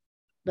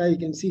 There you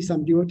can see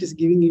some devotees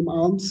giving him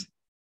alms,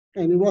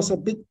 and it was a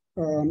big,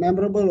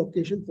 memorable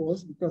occasion for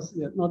us because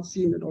we had not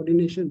seen an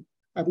ordination.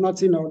 I've not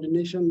seen an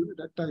ordination at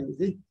that time.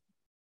 See?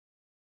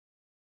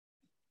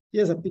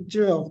 Here's a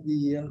picture of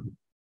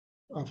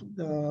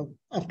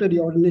after the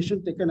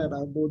ordination taken at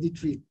our Bodhi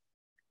tree.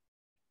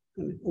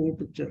 An old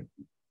picture.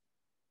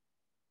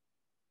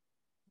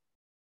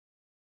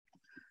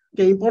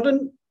 Okay,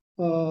 important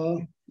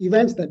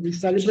events that we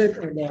celebrate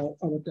at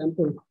our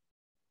temple.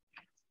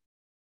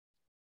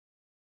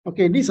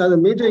 Okay, these are the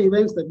major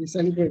events that we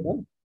celebrate.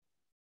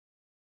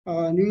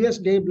 New Year's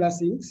Day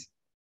blessings.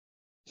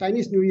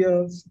 Chinese New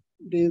Year's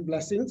Day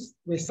blessings,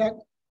 Vesak,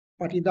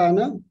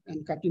 Patidana,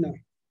 and Katina.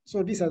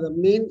 So these are the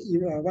main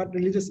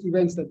religious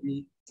events that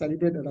we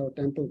celebrate at our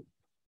temple.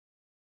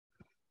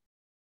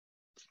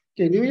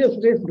 Okay, New Year's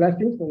Day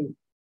blessings.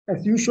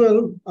 As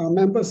usual,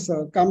 members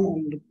come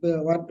on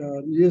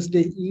New Year's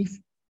Day Eve.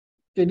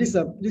 Okay, these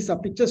are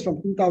pictures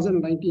from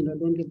 2019.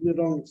 Don't get me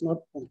wrong, it's not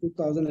from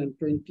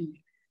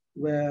 2020,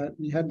 where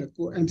we had the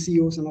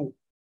MCOs and all.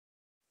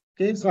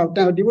 Okay, so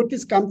our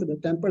devotees come to the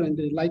temple and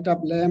they light up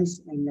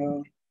lamps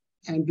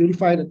and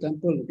purify the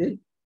temple. Okay,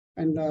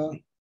 and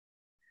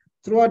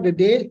throughout the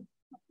day,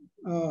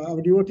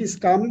 our devotees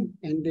come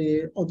and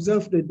they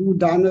observe, they do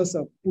dhanas,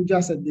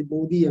 pujas at the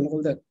Bodhi and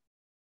all that.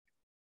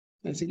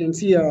 As you can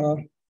see,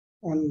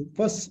 on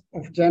 1st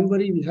of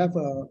January, we have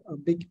a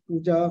big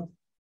puja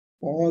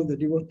for all the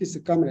devotees to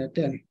come and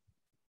attend.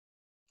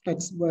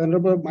 That's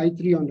Venerable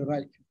Maitri on the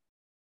right.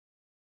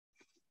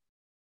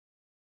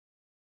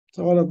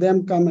 So all of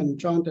them come and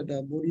chant at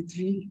the Bodhi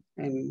tree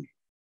and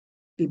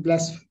be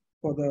blessed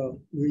for the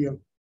New Year,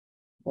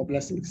 for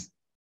blessings.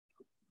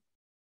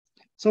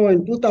 So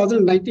in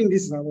 2019,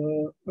 this is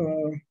our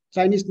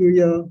Chinese New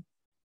Year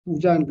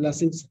puja and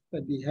blessings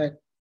that we had.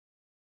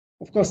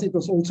 Of course, it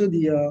was also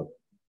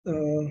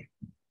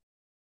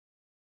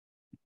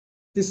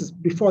this is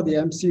before the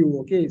MCU,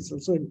 okay? It's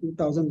also in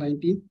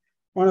 2019.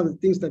 One of the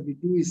things that we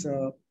do is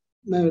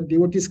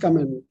devotees come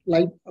and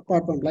light,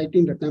 apart from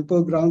lighting the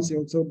temple grounds, they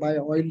also buy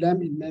an oil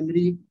lamp in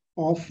memory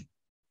of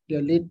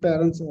their late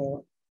parents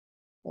or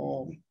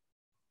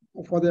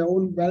for their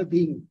own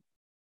well-being.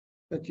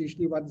 That's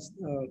usually what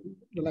the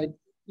light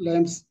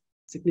lamps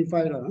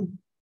signify.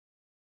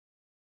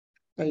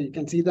 You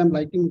can see them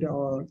lighting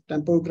the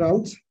temple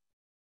grounds.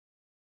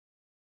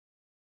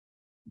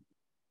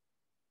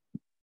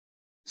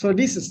 So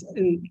this is,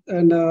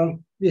 and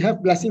we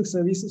have blessing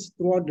services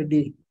throughout the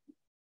day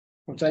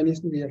for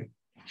Chinese New Year.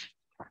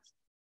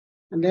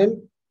 And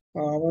then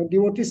our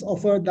devotees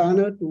offer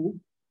dana to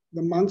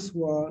the monks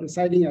who are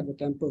residing at the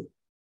temple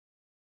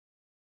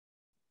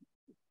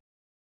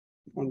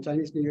on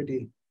Chinese New Year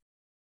Day.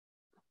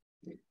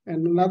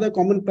 And another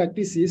common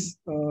practice is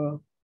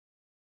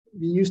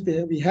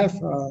we have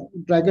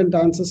dragon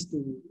dances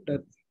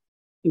that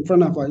in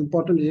front of our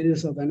important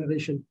areas of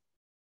veneration.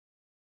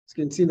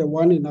 You can see the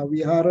one in our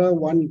vihara,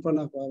 one in front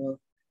of our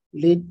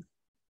late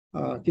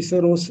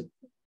Kisaro's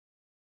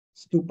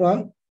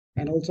stupa,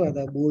 and also at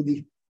the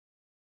Bodhi.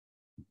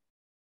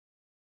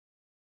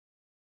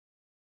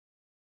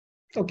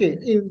 Okay,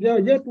 in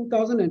the year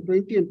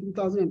 2020 and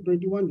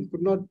 2021, we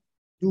could not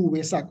do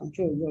Vesak. I'm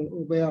sure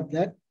you're aware of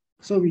that.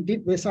 So we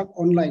did Vesak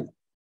online.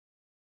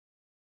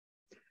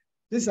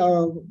 This is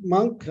our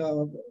monk,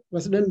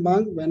 resident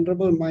monk,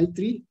 Venerable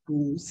Maitri,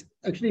 who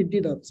actually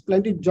did a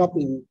splendid job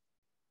in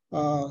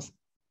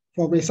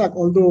for Vesak,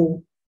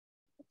 although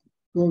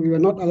we were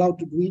not allowed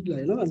to do it.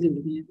 I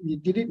mean, we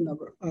did it.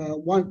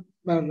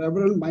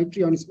 Reverend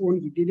Maitri on his own,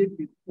 he did it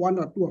with one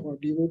or two of our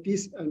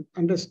devotees and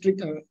under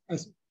strict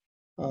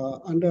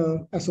under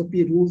SOP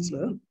rules.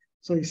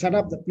 So he set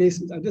up the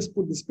place. I just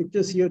put these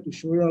pictures here to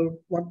show you all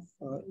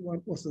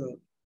what was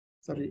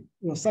it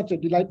was such a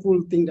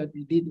delightful thing that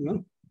we did,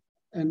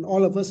 and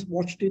all of us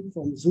watched it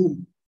from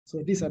Zoom.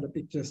 So these are the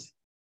pictures.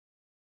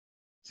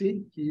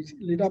 See, he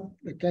lit up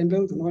the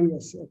candles and all. It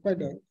was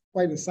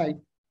quite a sight.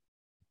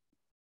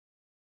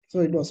 So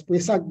it was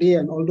Vesak Day,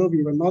 and although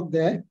we were not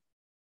there,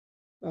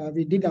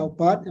 we did our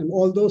part, and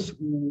all those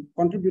who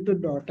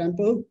contributed to our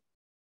temple,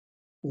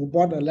 who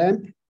bought a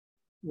lamp,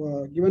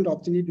 were given the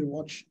opportunity to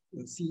watch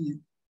and see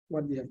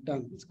what we have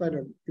done. It's quite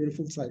a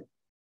beautiful sight.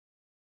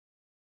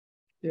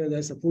 Here,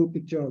 there's a full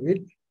picture of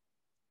it.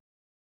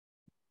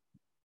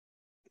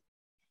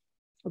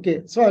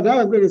 Okay, so now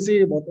I'm going to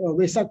say about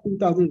Vesak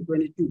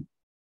 2022.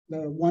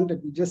 The one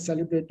that we just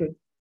celebrated. It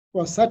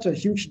was such a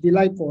huge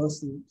delight for us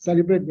to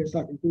celebrate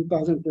Vesak in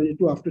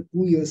 2022 after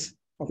 2 years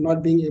of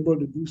not being able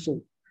to do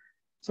so.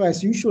 So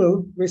as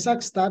usual,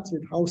 Vesak starts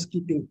with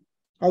housekeeping,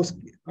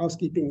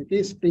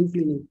 okay, spring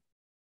cleaning.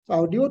 So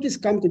our devotees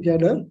come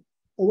together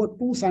over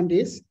 2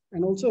 Sundays,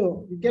 and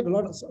also we get a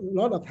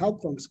lot of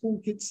help from school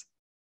kids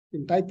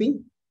in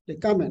typing. They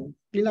come and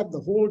clean up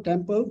the whole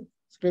temple,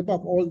 scrape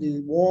up all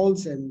the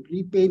walls and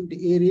repaint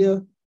the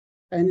area.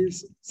 And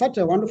it's such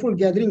a wonderful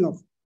gathering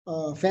of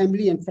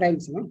family and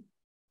friends.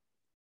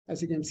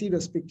 As you can see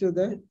this picture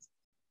there,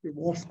 we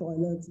wash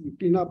toilets, we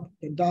clean up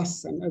the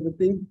dust and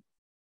everything.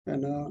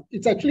 And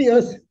it's actually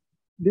us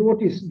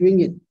devotees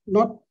doing it,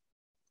 not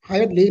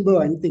hired labor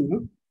or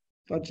anything.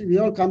 But we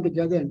all come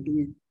together and do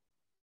it.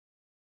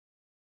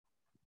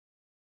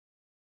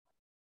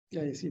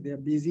 Yeah, you see they're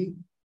busy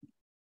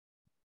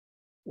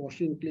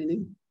washing,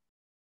 cleaning.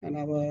 And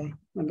our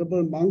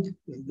Venerable monk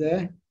is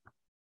there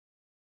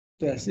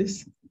to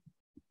assist.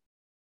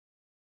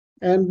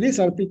 And these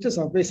are pictures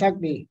of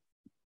Vesak Day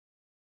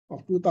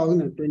of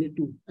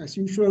 2022. As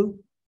usual,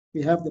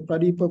 we have the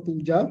Pradipa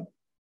Puja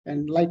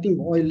and lighting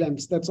oil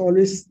lamps. That's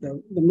always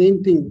the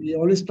main thing. We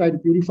always try to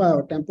purify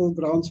our temple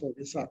grounds for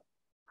Vesak.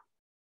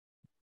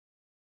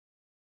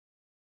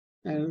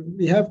 And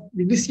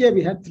this year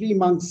we had 3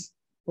 monks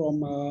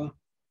from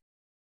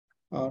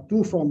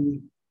two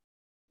from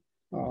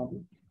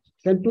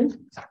Central,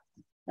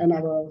 and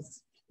our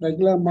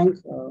regular monk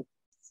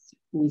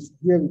who is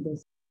here with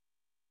us.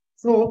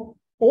 So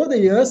over the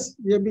years,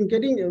 we have been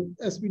getting,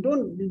 as we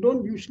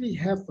don't usually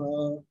have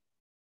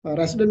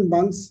resident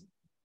monks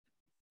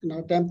in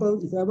our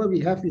temple. If ever we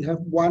have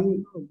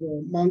one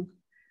monk,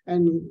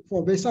 and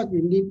for Vesak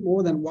we need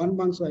more than one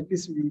monk, so at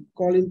least we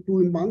call in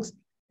two monks.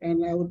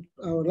 And I would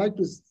like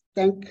to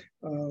thank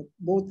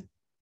both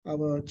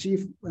our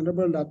Chief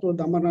Venerable Dato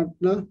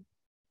Dhammaratna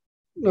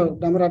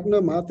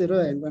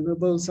Mahathira and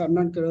Venerable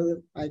Sarnan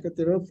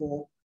Aikatira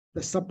for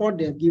the support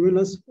they have given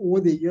us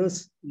over the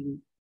years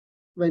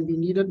when we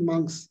needed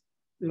monks,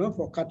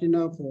 for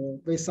Katina, for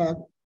Vesak,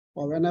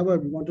 or whenever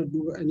we want to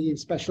do any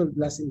special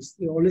blessings.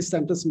 They always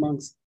sent us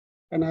monks.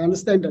 And I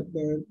understand that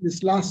the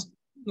last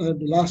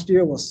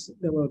year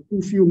there were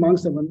too few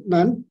monks, there were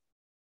none.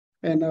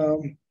 And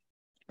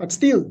but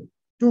still,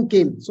 two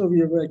came. So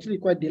we were actually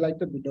quite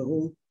delighted with the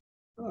whole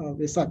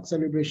Vesak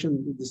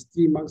celebration with these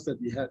 3 monks that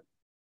we had.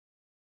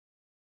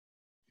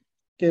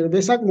 Okay, the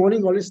Vesak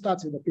morning always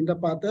starts with the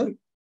Pindapata.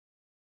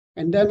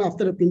 And then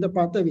after the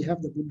Pindapata, we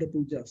have the Buddha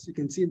Puja. So you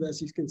can see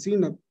this, you can see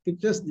in the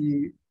pictures,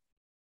 the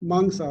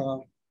monks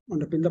are on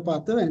the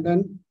Pindapata, and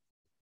then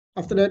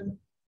after that,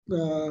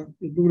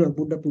 we do the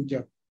Buddha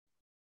Puja.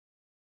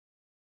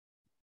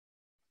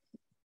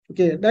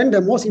 Okay, then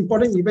the most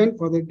important event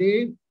for the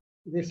day,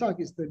 Vesak,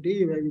 is the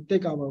day where we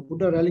take our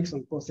Buddha relics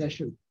on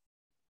procession.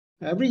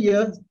 Every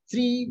year,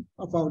 3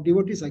 of our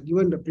devotees are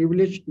given the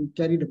privilege to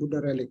carry the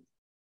Buddha relic.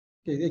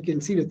 Okay, you can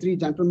see the 3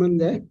 gentlemen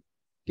there.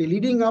 Okay,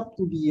 leading up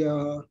to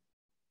the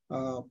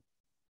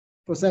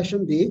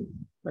procession day,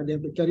 where they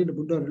have to carry the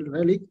Buddha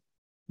relic,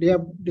 they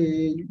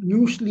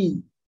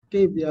usually,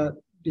 okay,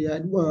 they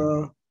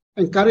are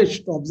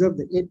encouraged to observe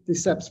the 8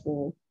 precepts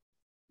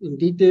in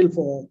detail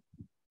for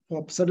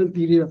a certain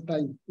period of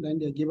time. Then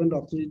they are given the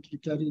opportunity to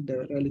carry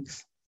the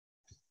relics.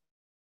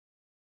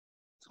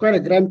 It's quite a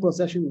grand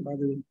procession, by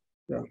the way.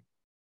 Yeah.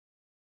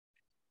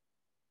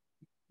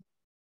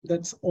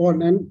 That's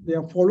all. And they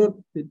are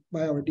followed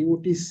by our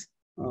devotees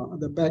at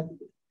the back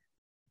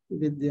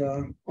with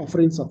their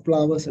offerings of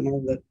flowers and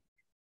all that.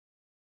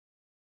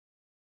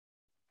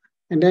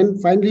 And then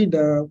finally,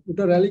 the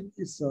Buddha relic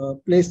is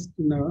placed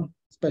in a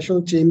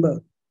special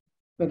chamber.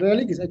 The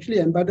relic is actually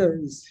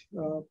embedded, is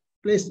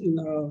placed in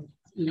a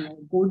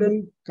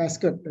golden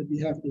casket that we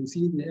have. You can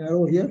see the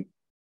arrow here.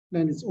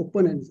 Then it's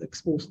open and it's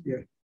exposed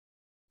here.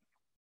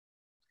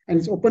 And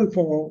it's open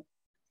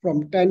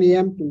from 10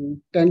 a.m.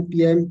 to 10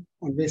 p.m.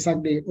 on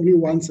Vesak Day. Only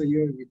once a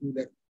year we do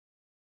that.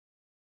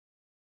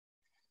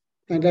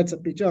 And that's a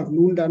picture of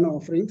noon dana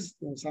offerings,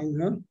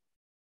 Sangha.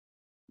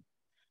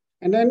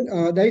 And then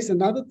there is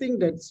another thing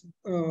that's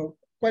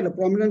quite a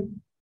prominent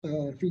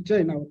feature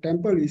in our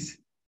temple is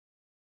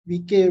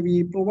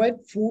we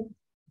provide food.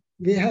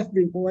 We have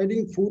been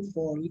providing food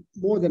for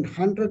more than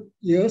 100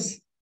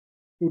 years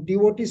to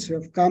devotees who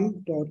have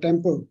come to our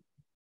temple.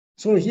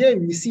 So here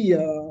we see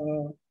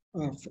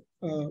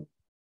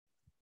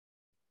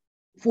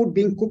food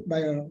being cooked by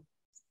a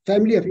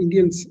family of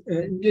Indian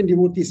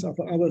devotees of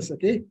ours.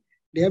 Okay,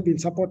 they have been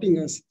supporting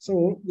us.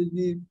 So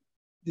the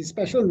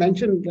special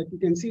mention, like you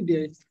can see,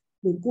 they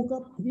cook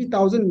up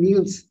 3,000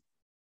 meals,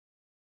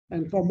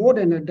 and for more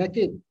than a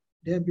decade,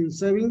 they have been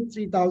serving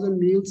 3,000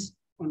 meals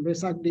on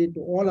Vesak Day to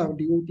all our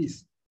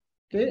devotees.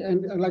 Okay,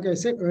 and like I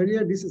said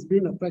earlier, this has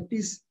been a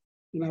practice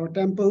in our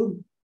temple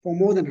for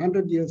more than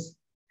 100 years.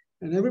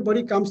 And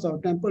everybody comes to our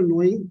temple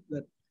knowing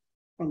that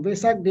on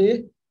Vesak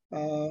Day,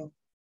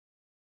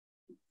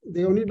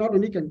 they not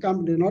only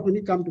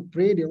come to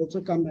pray, they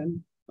also come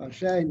and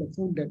share in the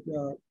food that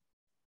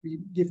we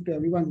give to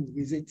everyone who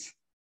visits.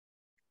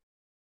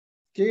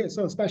 Okay,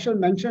 so a special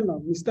mention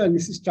of Mr. and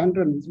Mrs.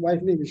 Chandran, his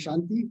wife name is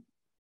Shanti,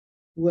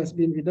 who has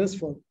been with us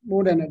for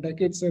more than a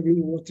decade,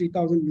 serving over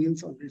 3,000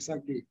 meals on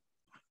Vesak Day.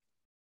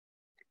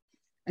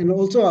 And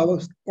also our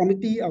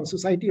committee, our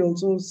society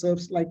also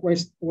serves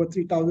likewise over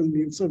 3,000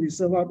 meals. So we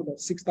serve out about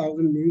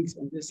 6,000 meals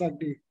on Vesak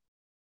Day.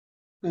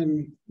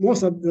 And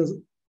most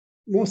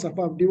of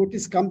our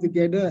devotees come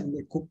together and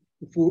they cook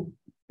the food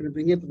and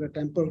bring it to the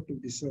temple to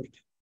be served.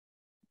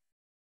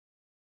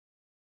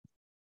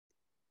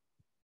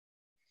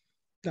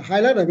 The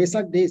highlight of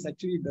Vesak Day is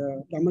actually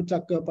the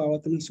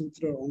Dhammacakkappavattana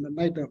Sutra on the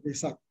night of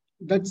Vesak.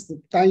 That's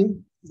the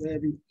time where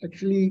we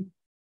actually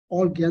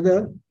all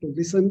gather to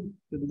listen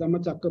to the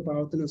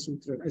Dhammacakkappavattana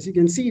Sutra. As you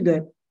can see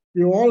that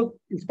we all,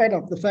 in spite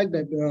of the fact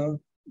that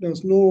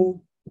there's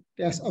no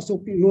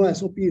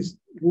SOPs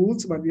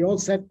rules, but we all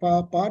sat far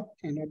apart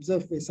and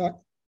observe Vesak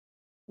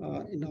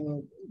in our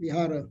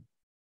vihara.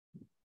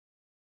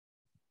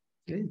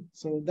 Okay,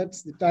 so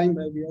that's the time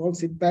where we all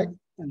sit back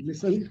and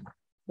listen.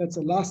 That's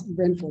the last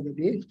event for the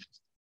day.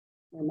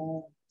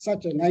 And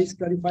such a nice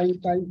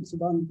clarifying time to sit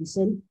down and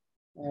listen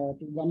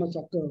to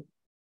Dhammacakka,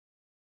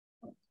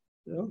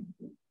 the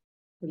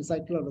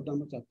recital of the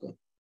Dhammacakka.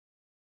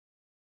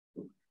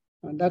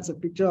 And that's a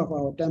picture of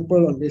our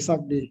temple on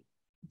Vesak Day.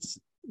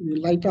 We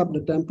light up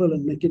the temple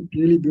and make it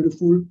really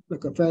beautiful,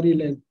 like a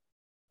fairyland.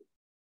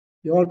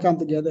 We all come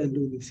together and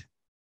do this.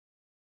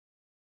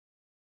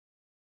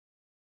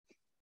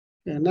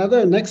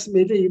 Another next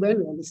major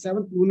event on the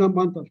 7th lunar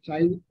month of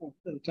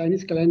the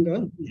Chinese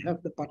calendar, we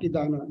have the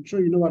Patidana. I'm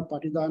sure you know what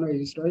Patidana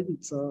is, right?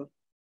 It's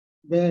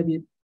where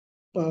we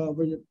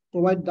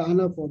provide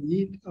dana for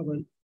the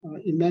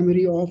in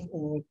memory of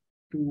or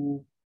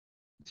to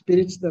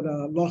spirits that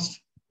are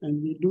lost,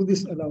 and we do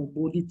this at our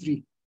Bodhi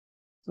tree.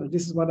 So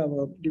this is what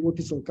our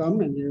devotees will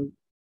come and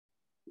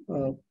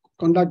they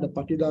conduct the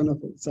Patidana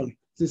for itself.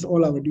 This is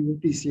all our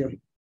devotees here.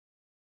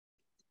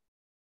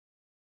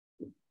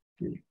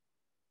 Okay.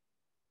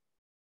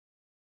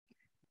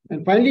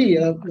 And finally,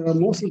 the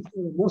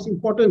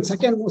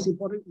second most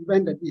important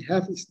event that we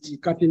have is the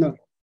Katina.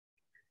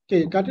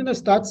 Okay, Katina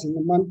starts in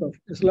the month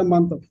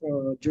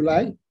of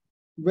July,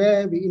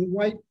 where we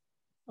invite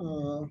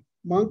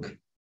monk,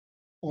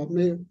 or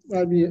we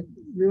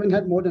even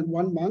had more than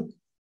one monk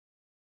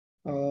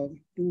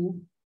to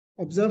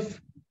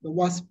observe the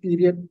vast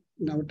period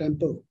in our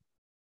temple.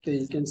 Okay,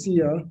 you can see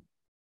here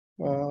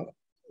the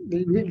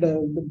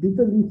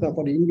details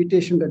for the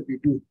invitation that we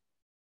do.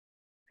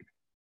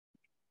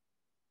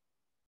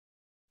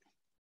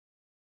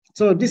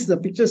 So this is the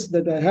pictures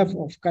that I have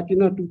of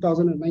Katina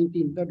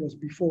 2019. That was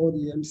before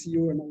the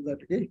MCO and all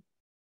that. Okay.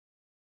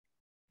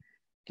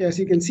 Okay, as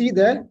you can see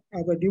there,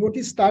 our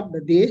devotees start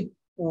the day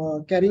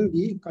carrying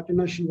the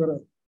Katina Shivara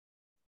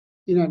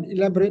in an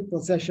elaborate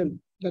procession.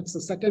 That's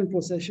the second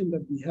procession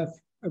that we have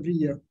every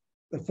year.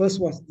 The first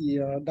was the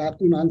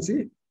Datu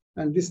Nansi,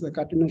 and this is the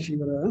Katina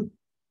Shivara.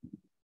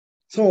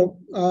 So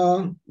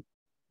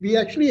we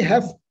actually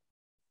have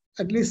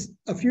at least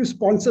a few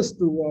sponsors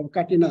to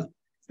Katina,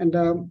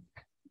 and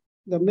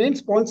the main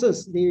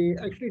sponsors, they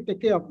actually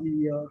take care of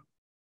the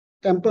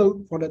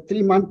temple for the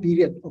 3-month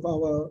period of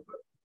our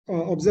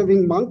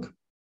observing monk,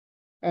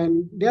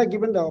 and they are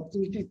given the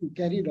opportunity to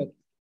carry the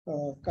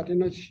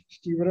Katina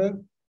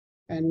Shivara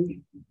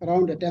and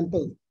around the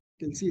temple.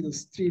 You can see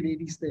those 3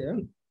 ladies there.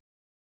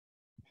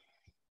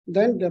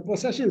 Then the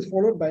procession is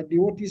followed by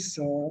devotees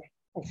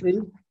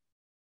offering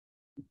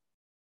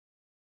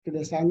to the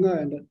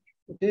Sangha, and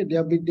okay,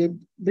 they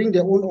bring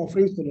their own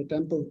offerings to the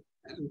temple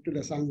and to the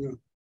Sangha.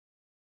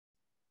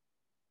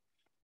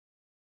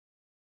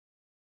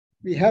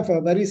 We have a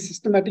very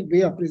systematic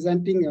way of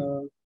presenting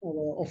our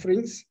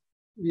offerings.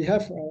 We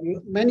have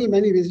many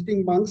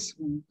visiting monks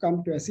who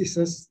come to assist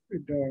us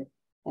with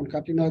on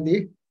Katina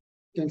Day.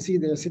 You can see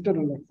they're seated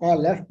on the far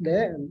left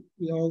there, and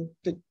we all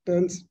take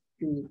turns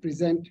to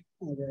present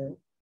our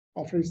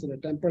offerings to the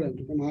temple and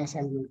to the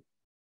Mahasangha.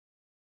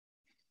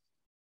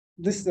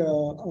 This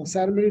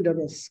ceremony that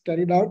was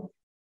carried out,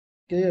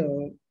 okay,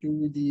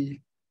 to the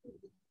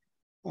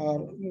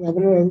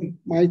Reverend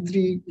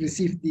Maitri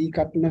received the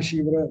Katina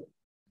Shivara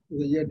in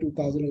the year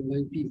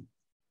 2019.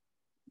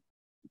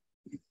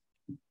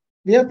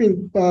 We have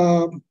been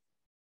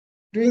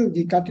doing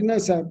the Katina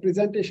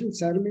presentation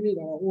ceremony in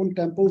our own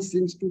temple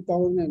since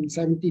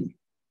 2017,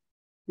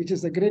 which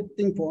is a great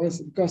thing for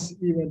us because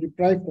we were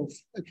deprived of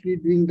actually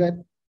doing that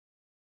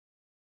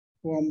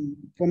for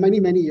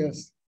many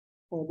years,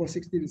 for over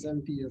 60 to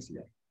 70 years.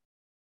 Yeah.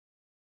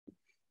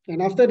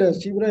 And after the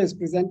Shivara is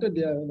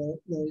presented,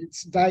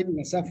 it's dyed in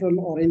a saffron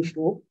orange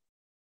robe.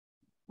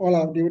 All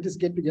our devotees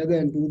get together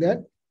and do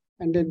that.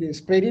 And then they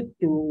spread it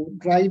to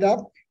dry it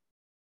up.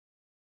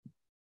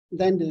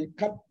 Then they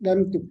cut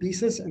them to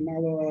pieces, and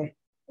our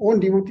own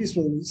devotees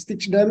will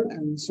stitch them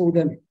and sew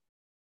them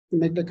to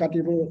make the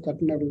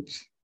Katina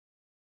robes.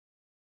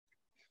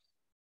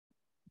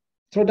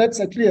 So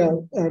that's actually a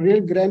real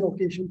grand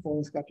occasion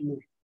for us, Katina.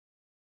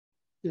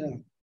 Yeah.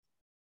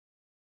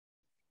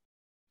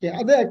 Okay,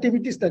 other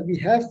activities that we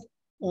have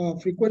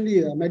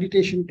frequently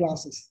meditation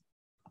classes.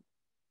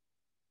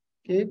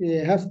 Okay, we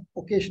have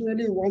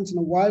occasionally, once in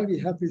a while, we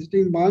have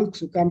visiting monks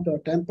who come to our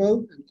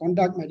temple and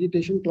conduct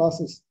meditation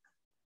classes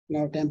in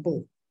our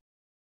temple.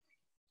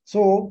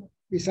 So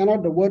we send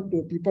out the word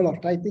to people of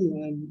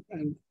Taiping,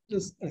 and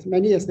just as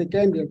many as they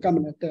can, they'll come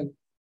and attend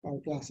our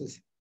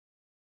classes.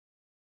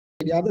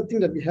 The other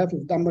thing that we have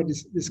is Dhamma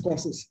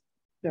discourses.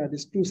 Yeah,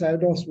 these 2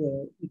 Sayadaws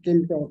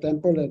came to our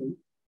temple and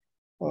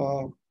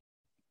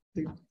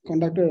they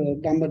conducted a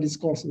Dhamma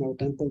discourse in our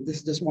temple. This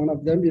is just one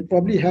of them. We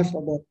probably have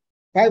about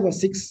 5 or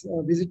 6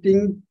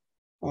 visiting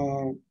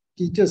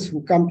teachers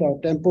who come to our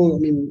temple,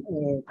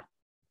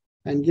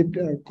 and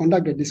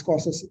conduct the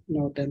discourses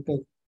in our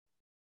temple.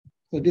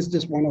 So this is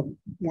just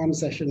one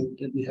session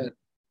that we had.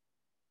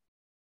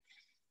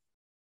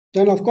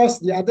 Then, of course,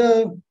 the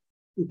other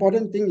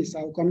important thing is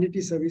our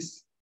community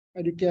service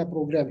educare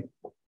program.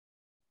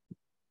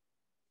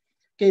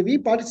 Okay, we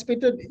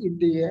participated in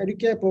the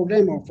educare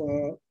program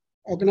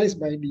organized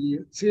by the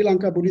Sri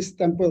Lanka Buddhist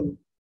Temple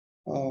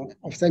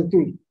of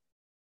Sanctuaries.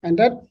 And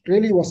that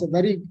really was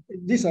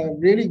these are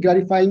really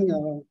gratifying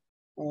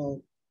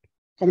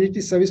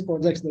community service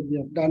projects that we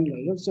have done.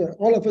 Right? So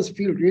all of us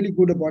feel really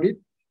good about it.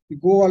 We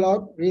go all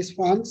out, raise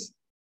funds,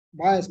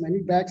 buy as many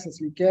bags as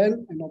we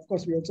can. And of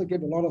course, we also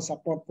get a lot of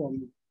support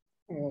from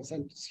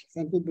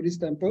Central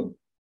Buddhist Temple.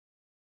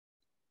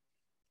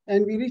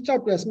 And we reach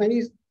out to as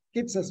many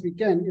kids as we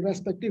can,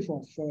 irrespective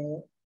of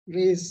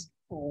race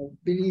or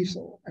beliefs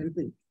or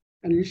anything.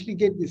 And we usually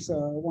get this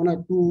one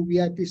or two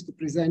VIPs to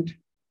present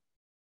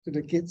to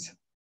the kids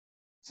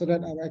so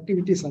that our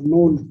activities are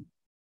known.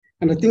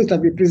 And the things that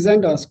we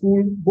present are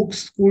school books,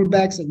 school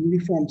bags, and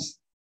uniforms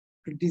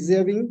to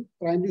deserving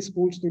primary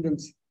school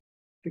students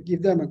to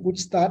give them a good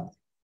start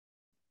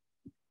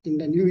in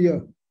the new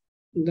year,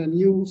 in the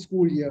new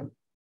school year.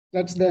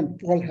 That's them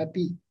all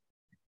happy.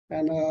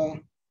 And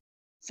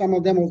some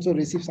of them also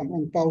receive some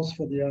angpaos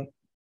for their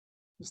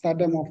to start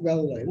them off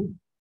well.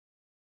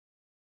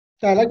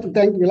 So we'd like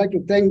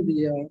to thank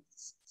the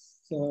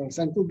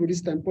Central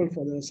Buddhist Temple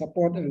for the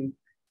support and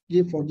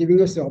for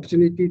giving us the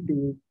opportunity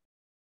to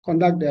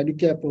conduct the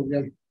Educare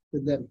program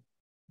with them.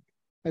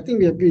 I think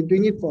we have been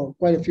doing it for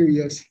quite a few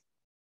years.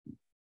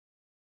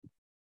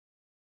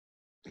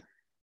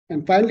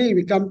 And finally,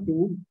 we come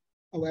to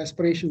our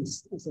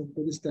aspirations as a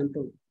Buddhist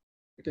temple.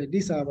 Okay,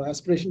 these are our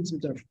aspirations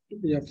which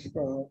we have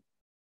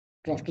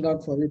drafted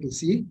out for you to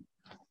see.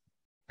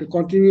 To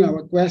continue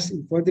our quest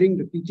in furthering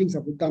the teachings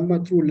of the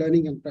Dhamma through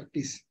learning and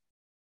practice.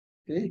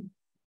 Okay,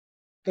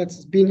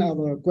 that's been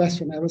our quest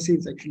from ever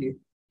since, actually.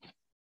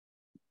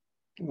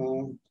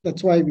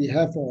 That's why we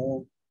have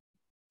the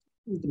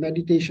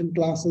meditation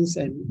classes,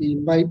 and we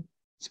invite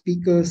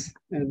speakers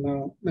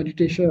and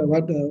meditation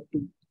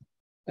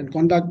and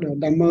conduct the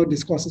Dhamma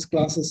discourses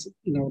classes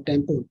in our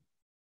temple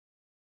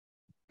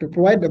to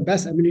provide the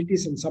best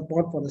amenities and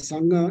support for the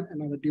Sangha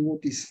and our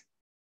devotees.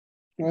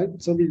 Right?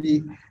 So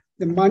the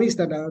monies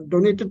that are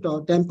donated to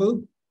our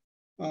temple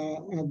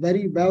are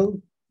very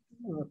well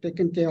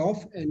taken care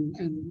of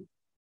and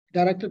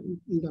directed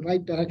in the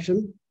right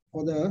direction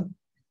for the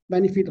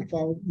benefit of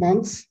our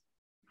monks.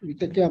 We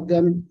take care of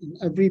them in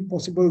every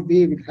possible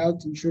way with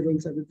health,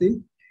 insurance,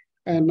 everything.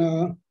 And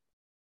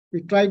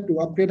we try to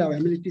upgrade our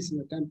amenities in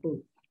the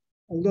temple.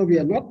 Although we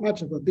are not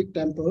much of a big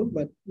temple,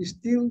 but we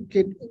still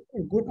get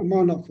a good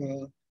amount of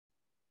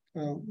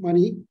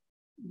money,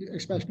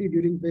 especially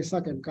during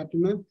Vesak and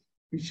Katuna,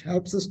 which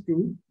helps us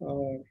to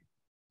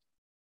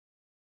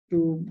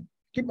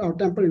keep our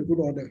temple in good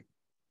order.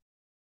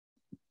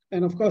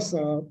 And of course,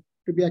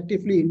 to be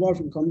actively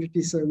involved in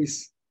community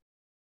service.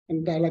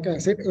 And like I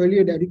said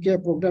earlier, the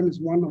Educare program is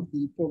one of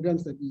the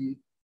programs that we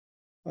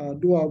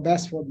do our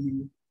best for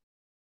the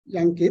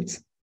young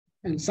kids.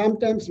 And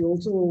sometimes we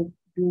also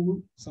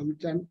do some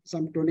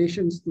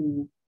donations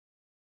to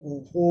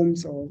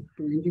homes or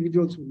to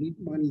individuals who need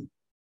money.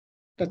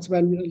 That's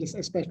when,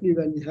 especially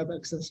when we have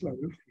access.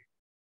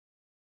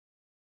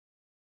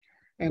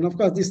 And of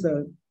course, this is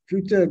the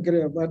future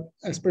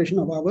aspiration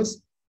of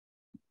ours,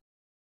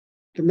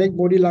 to make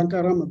Bodhi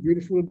Lankaram a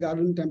beautiful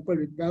garden temple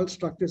with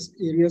well-structured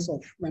areas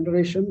of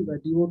veneration where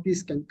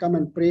devotees can come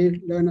and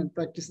pray, learn and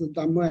practice the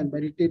Dhamma and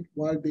meditate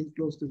while being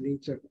close to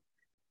nature.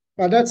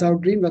 But that's our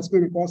dream. That's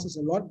going to cost us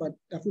a lot, but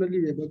definitely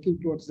we're working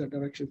towards that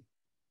direction.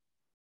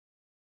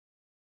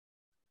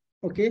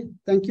 Okay,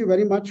 thank you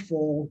very much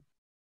for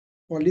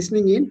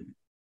listening in.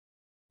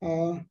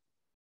 I'd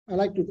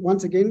like to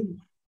once again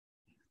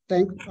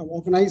thank our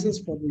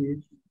organizers for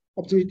the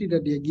opportunity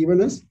that they have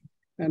given us.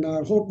 And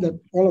I hope that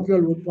all of you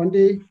would one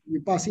day be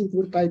passing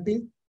through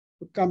Taiping,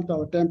 would come to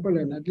our temple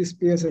and at least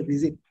pay us a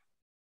visit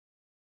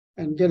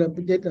and get a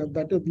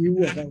better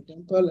view of our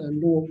temple and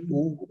know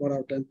more about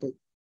our temple.